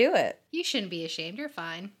 Let's do it. You shouldn't be ashamed. You're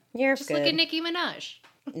fine. You're just good. Look at Nicki Minaj.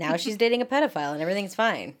 Now she's dating a pedophile and everything's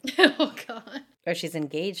fine. Oh, God. Or she's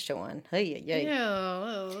engaged to one. Hey.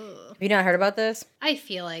 No. Have you not heard about this? I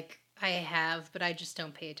feel like I have, but I just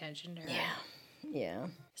don't pay attention to her. Yeah.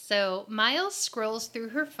 So, Miles scrolls through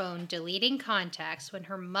her phone, deleting contacts when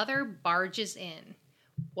her mother barges in.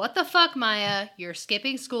 What the fuck, Maya? You're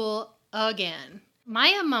skipping school again.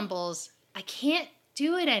 Maya mumbles, I can't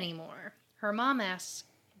do it anymore. Her mom asks,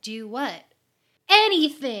 do what?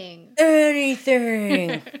 Anything!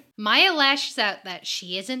 Maya lashes out that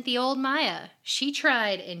she isn't the old Maya. She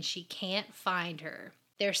tried and she can't find her.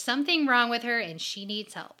 There's something wrong with her and she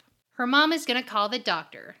needs help. Her mom is going to call the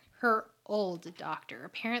doctor. Her old doctor.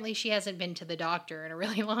 Apparently she hasn't been to the doctor in a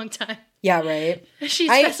really long time. Yeah, right. She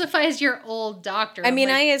specifies your old doctor. I mean,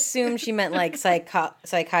 I assume she meant like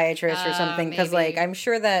psychiatrist or something because like I'm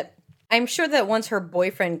sure that I'm sure that once her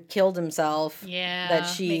boyfriend killed himself, Yeah, that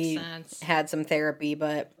she makes sense. had some therapy,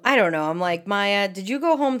 but I don't know. I'm like, Maya, did you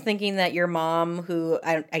go home thinking that your mom, who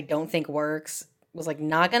I don't think works, was like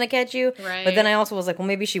not gonna catch you? Right. But then I also was like, well,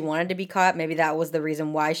 maybe she wanted to be caught. Maybe that was the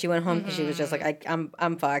reason why she went home, because she was just like,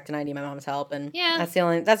 I'm fucked and I need my mom's help. And Yeah. that's the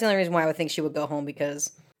only reason why I would think she would go home,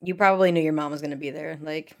 because you probably knew your mom was gonna be there.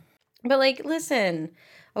 Like, but like, listen.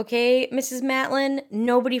 Okay, Mrs. Matlin,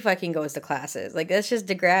 nobody fucking goes to classes. Like, that's just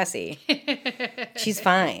Degrassi. She's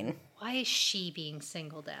fine. Why is she being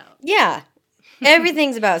singled out? Yeah.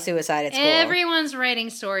 Everything's about suicide at school. Everyone's writing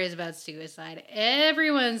stories about suicide.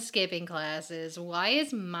 Everyone's skipping classes. Why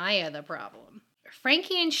is Maya the problem?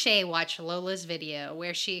 Frankie and Shay watch Lola's video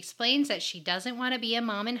where she explains that she doesn't want to be a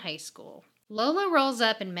mom in high school. Lola rolls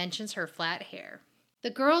up and mentions her flat hair. The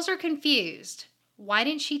girls are confused. Why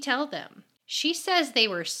didn't she tell them? She says they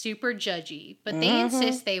were super judgy, but they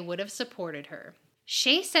insist they would have supported her.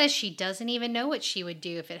 Shay says she doesn't even know what she would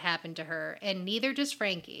do if it happened to her, and neither does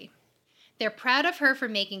Frankie. They're proud of her for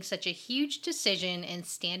making such a huge decision and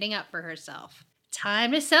standing up for herself.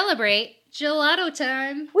 Time to celebrate. Gelato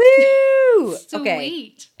time. Woo! Sweet.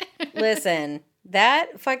 Okay, listen.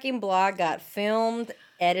 That fucking blog got filmed,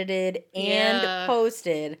 edited, and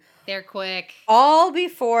posted. They're quick. All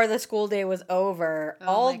before the school day was over. Oh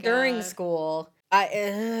all my during God. school.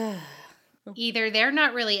 Either they're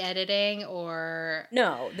not really editing or...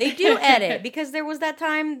 No, they do edit, because there was that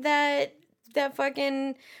time that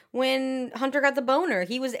fucking, when Hunter got the boner,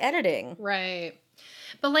 he was editing. Right.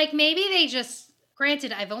 But like maybe they just...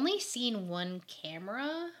 Granted, I've only seen one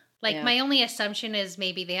camera. Like Yeah. my only assumption is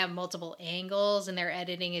maybe they have multiple angles and their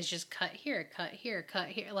editing is just cut here, cut here, cut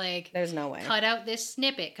here. Like, There's no way. cut out this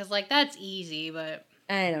snippet. Because like that's easy, but...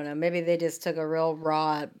 I don't know. Maybe they just took a real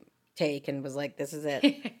raw take and was like, this is it.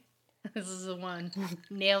 This is the one.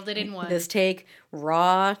 Nailed it in one. This take,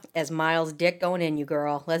 raw as Miles' dick going in you,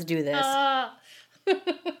 girl. Let's do this.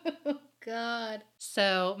 God.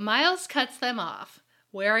 So Miles cuts them off.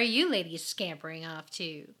 Where are you ladies scampering off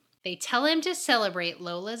to? They tell him to celebrate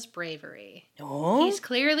Lola's bravery. Oh? He's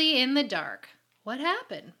clearly in the dark. What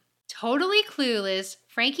happened? Totally clueless,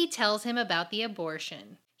 Frankie tells him about the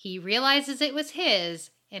abortion. He realizes it was his,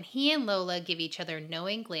 and he and Lola give each other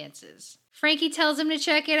knowing glances. Frankie tells him to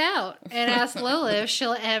check it out and asks Lola if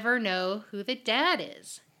she'll ever know who the dad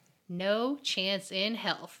is. No chance in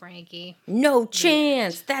hell, Frankie. No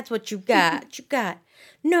chance. That's what you got. You got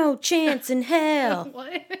no chance in hell.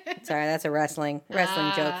 What? Sorry, that's a wrestling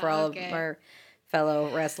joke for all okay. of our fellow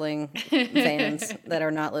wrestling fans that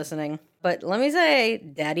are not listening. But let me say,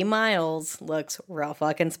 Daddy Miles looks real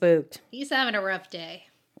fucking spooked. He's having a rough day.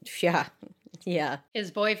 Yeah. Yeah.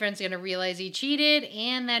 His boyfriend's going to realize he cheated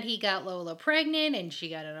and that he got Lola pregnant and she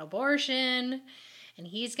got an abortion. And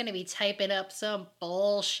he's going to be typing up some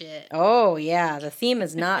bullshit. Oh, yeah. The theme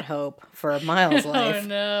is not hope for Miles' life. Oh,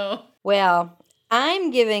 no. Well, I'm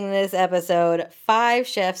giving this episode 5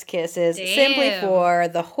 chef's kisses simply Damn. for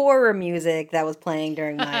the horror music that was playing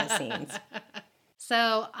during Maya's scenes.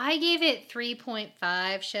 So I gave it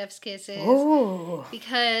 3.5 chef's kisses. Ooh.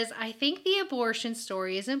 Because I think the abortion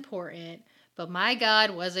story is important, but my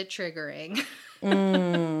God, was it triggering.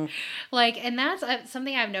 Like, and that's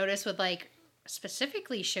something I've noticed with, like,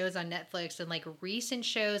 specifically shows on Netflix and, like, recent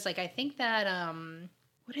shows. Like, I think that,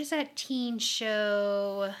 what is that teen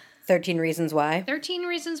show? 13 Reasons Why. 13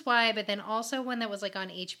 Reasons Why, but then also one that was, like, on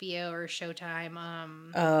HBO or Showtime.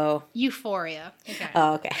 Oh. Euphoria. Okay.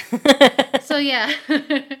 Oh, okay. So, yeah.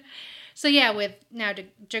 So, yeah, with now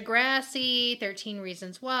Degrassi, 13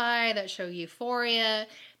 Reasons Why, that show Euphoria,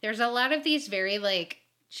 there's a lot of these very, like,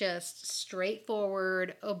 just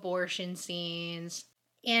straightforward abortion scenes.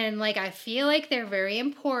 And, like, I feel like they're very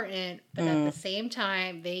important, but at the same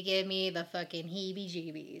time, they give me the fucking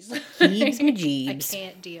heebie-jeebies. Heebs-jeebs. I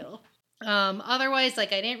can't deal. Otherwise,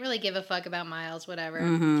 like, I didn't really give a fuck about Miles, whatever.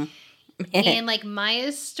 And, like,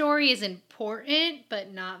 Maya's story is important,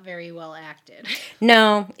 but not very well acted.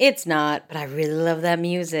 No, it's not, but I really love that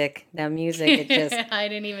music. That music, it just... I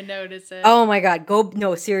didn't even notice it. Oh my God,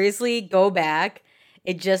 seriously, go back.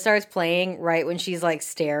 It just starts playing right when she's, like,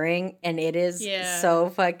 staring, and it is so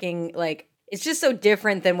fucking, like, it's just so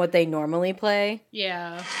different than what they normally play.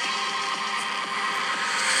 Yeah.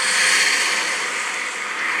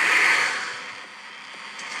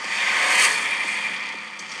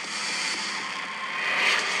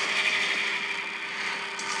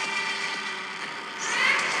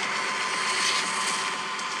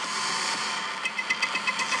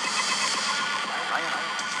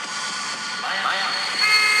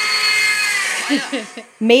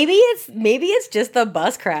 Maybe it's just the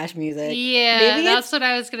bus crash music. Yeah, Maybe that's what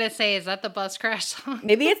I was gonna say. Is that the bus crash song?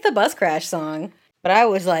 Maybe it's the bus crash song. But I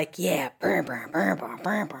was like, yeah. It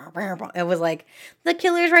was like, the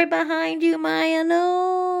killer's right behind you, Maya,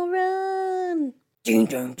 no, run.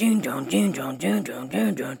 And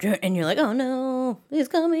you're like, oh no, he's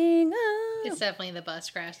coming. Oh. It's definitely the bus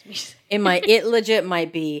crash music. It legit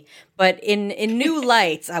might be. But in New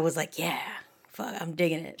Lights, I was like, yeah, fuck, I'm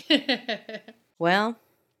digging it. Well,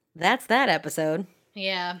 that's that episode.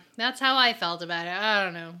 Yeah, that's how I felt about it. I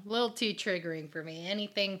don't know. A little too triggering for me.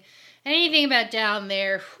 Anything about down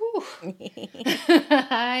there, whew,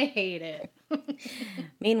 I hate it.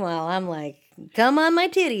 Meanwhile, I'm like, come on my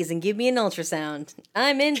titties and give me an ultrasound.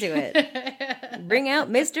 I'm into it. Bring out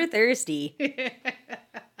Mr. Thirsty.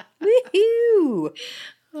 Woohoo!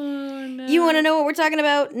 Oh, no. You want to know what we're talking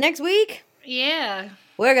about next week? Yeah.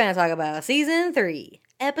 We're going to talk about Season 3,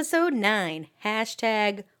 Episode 9,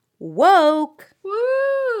 #woke.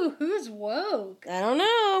 Woo! Who's woke? I don't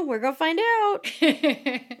know. We're going to find out.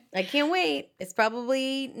 I can't wait. It's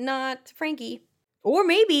probably not Frankie. Or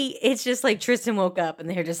maybe it's just like Tristan woke up and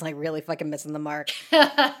they're just like really fucking missing the mark.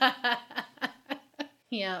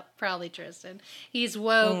 Yeah, probably Tristan. He's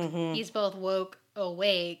woke. Mm-hmm. He's both woke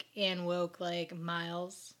awake and woke like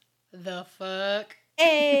Miles. The fuck?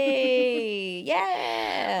 Hey!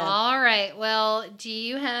 Yeah! All right. Well, do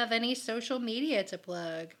you have any social media to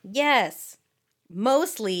plug? Yes.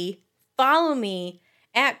 Mostly follow me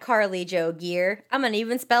at Carly Jo Gear. I'm going to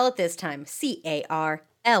even spell it this time. CarlyJogeer.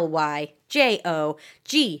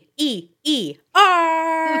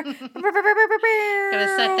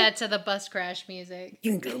 Gotta set that to the bus crash music.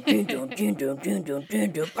 Carly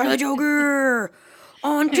Jo Gear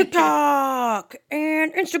on TikTok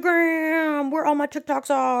and Instagram, where all my TikToks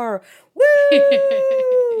are.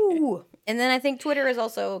 Woo! And then I think Twitter is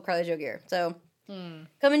also Carly Jo Gear. So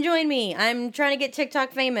come and join me. I'm trying to get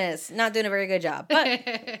TikTok famous. Not doing a very good job, but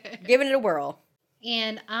giving it a whirl.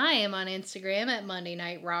 And I am on Instagram at Monday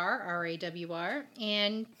Night Rawr, R-A-W-R,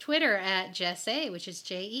 and Twitter at Jessay, which is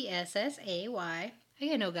Jessay. I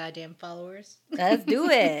got no goddamn followers. Let's do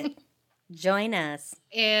it. Join us.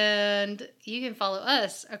 And you can follow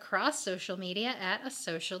us across social media at A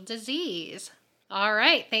Social Disease. All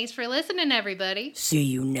right. Thanks for listening, everybody. See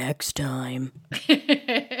you next time.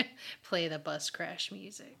 Play the bus crash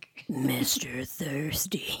music. Mr.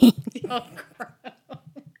 Thirsty. Oh, gross.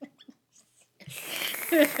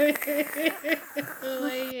 I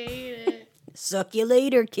hate it. Suck you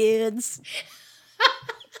later, kids.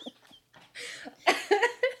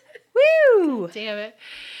 Woo! Damn it.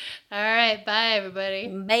 All right. Bye, everybody.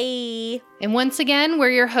 Bye. And once again, we're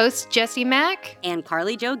your hosts, Jessie Mack, And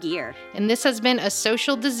Carly Jo Gear. and this has been a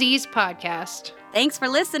Social Disease podcast. Thanks for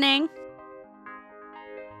listening.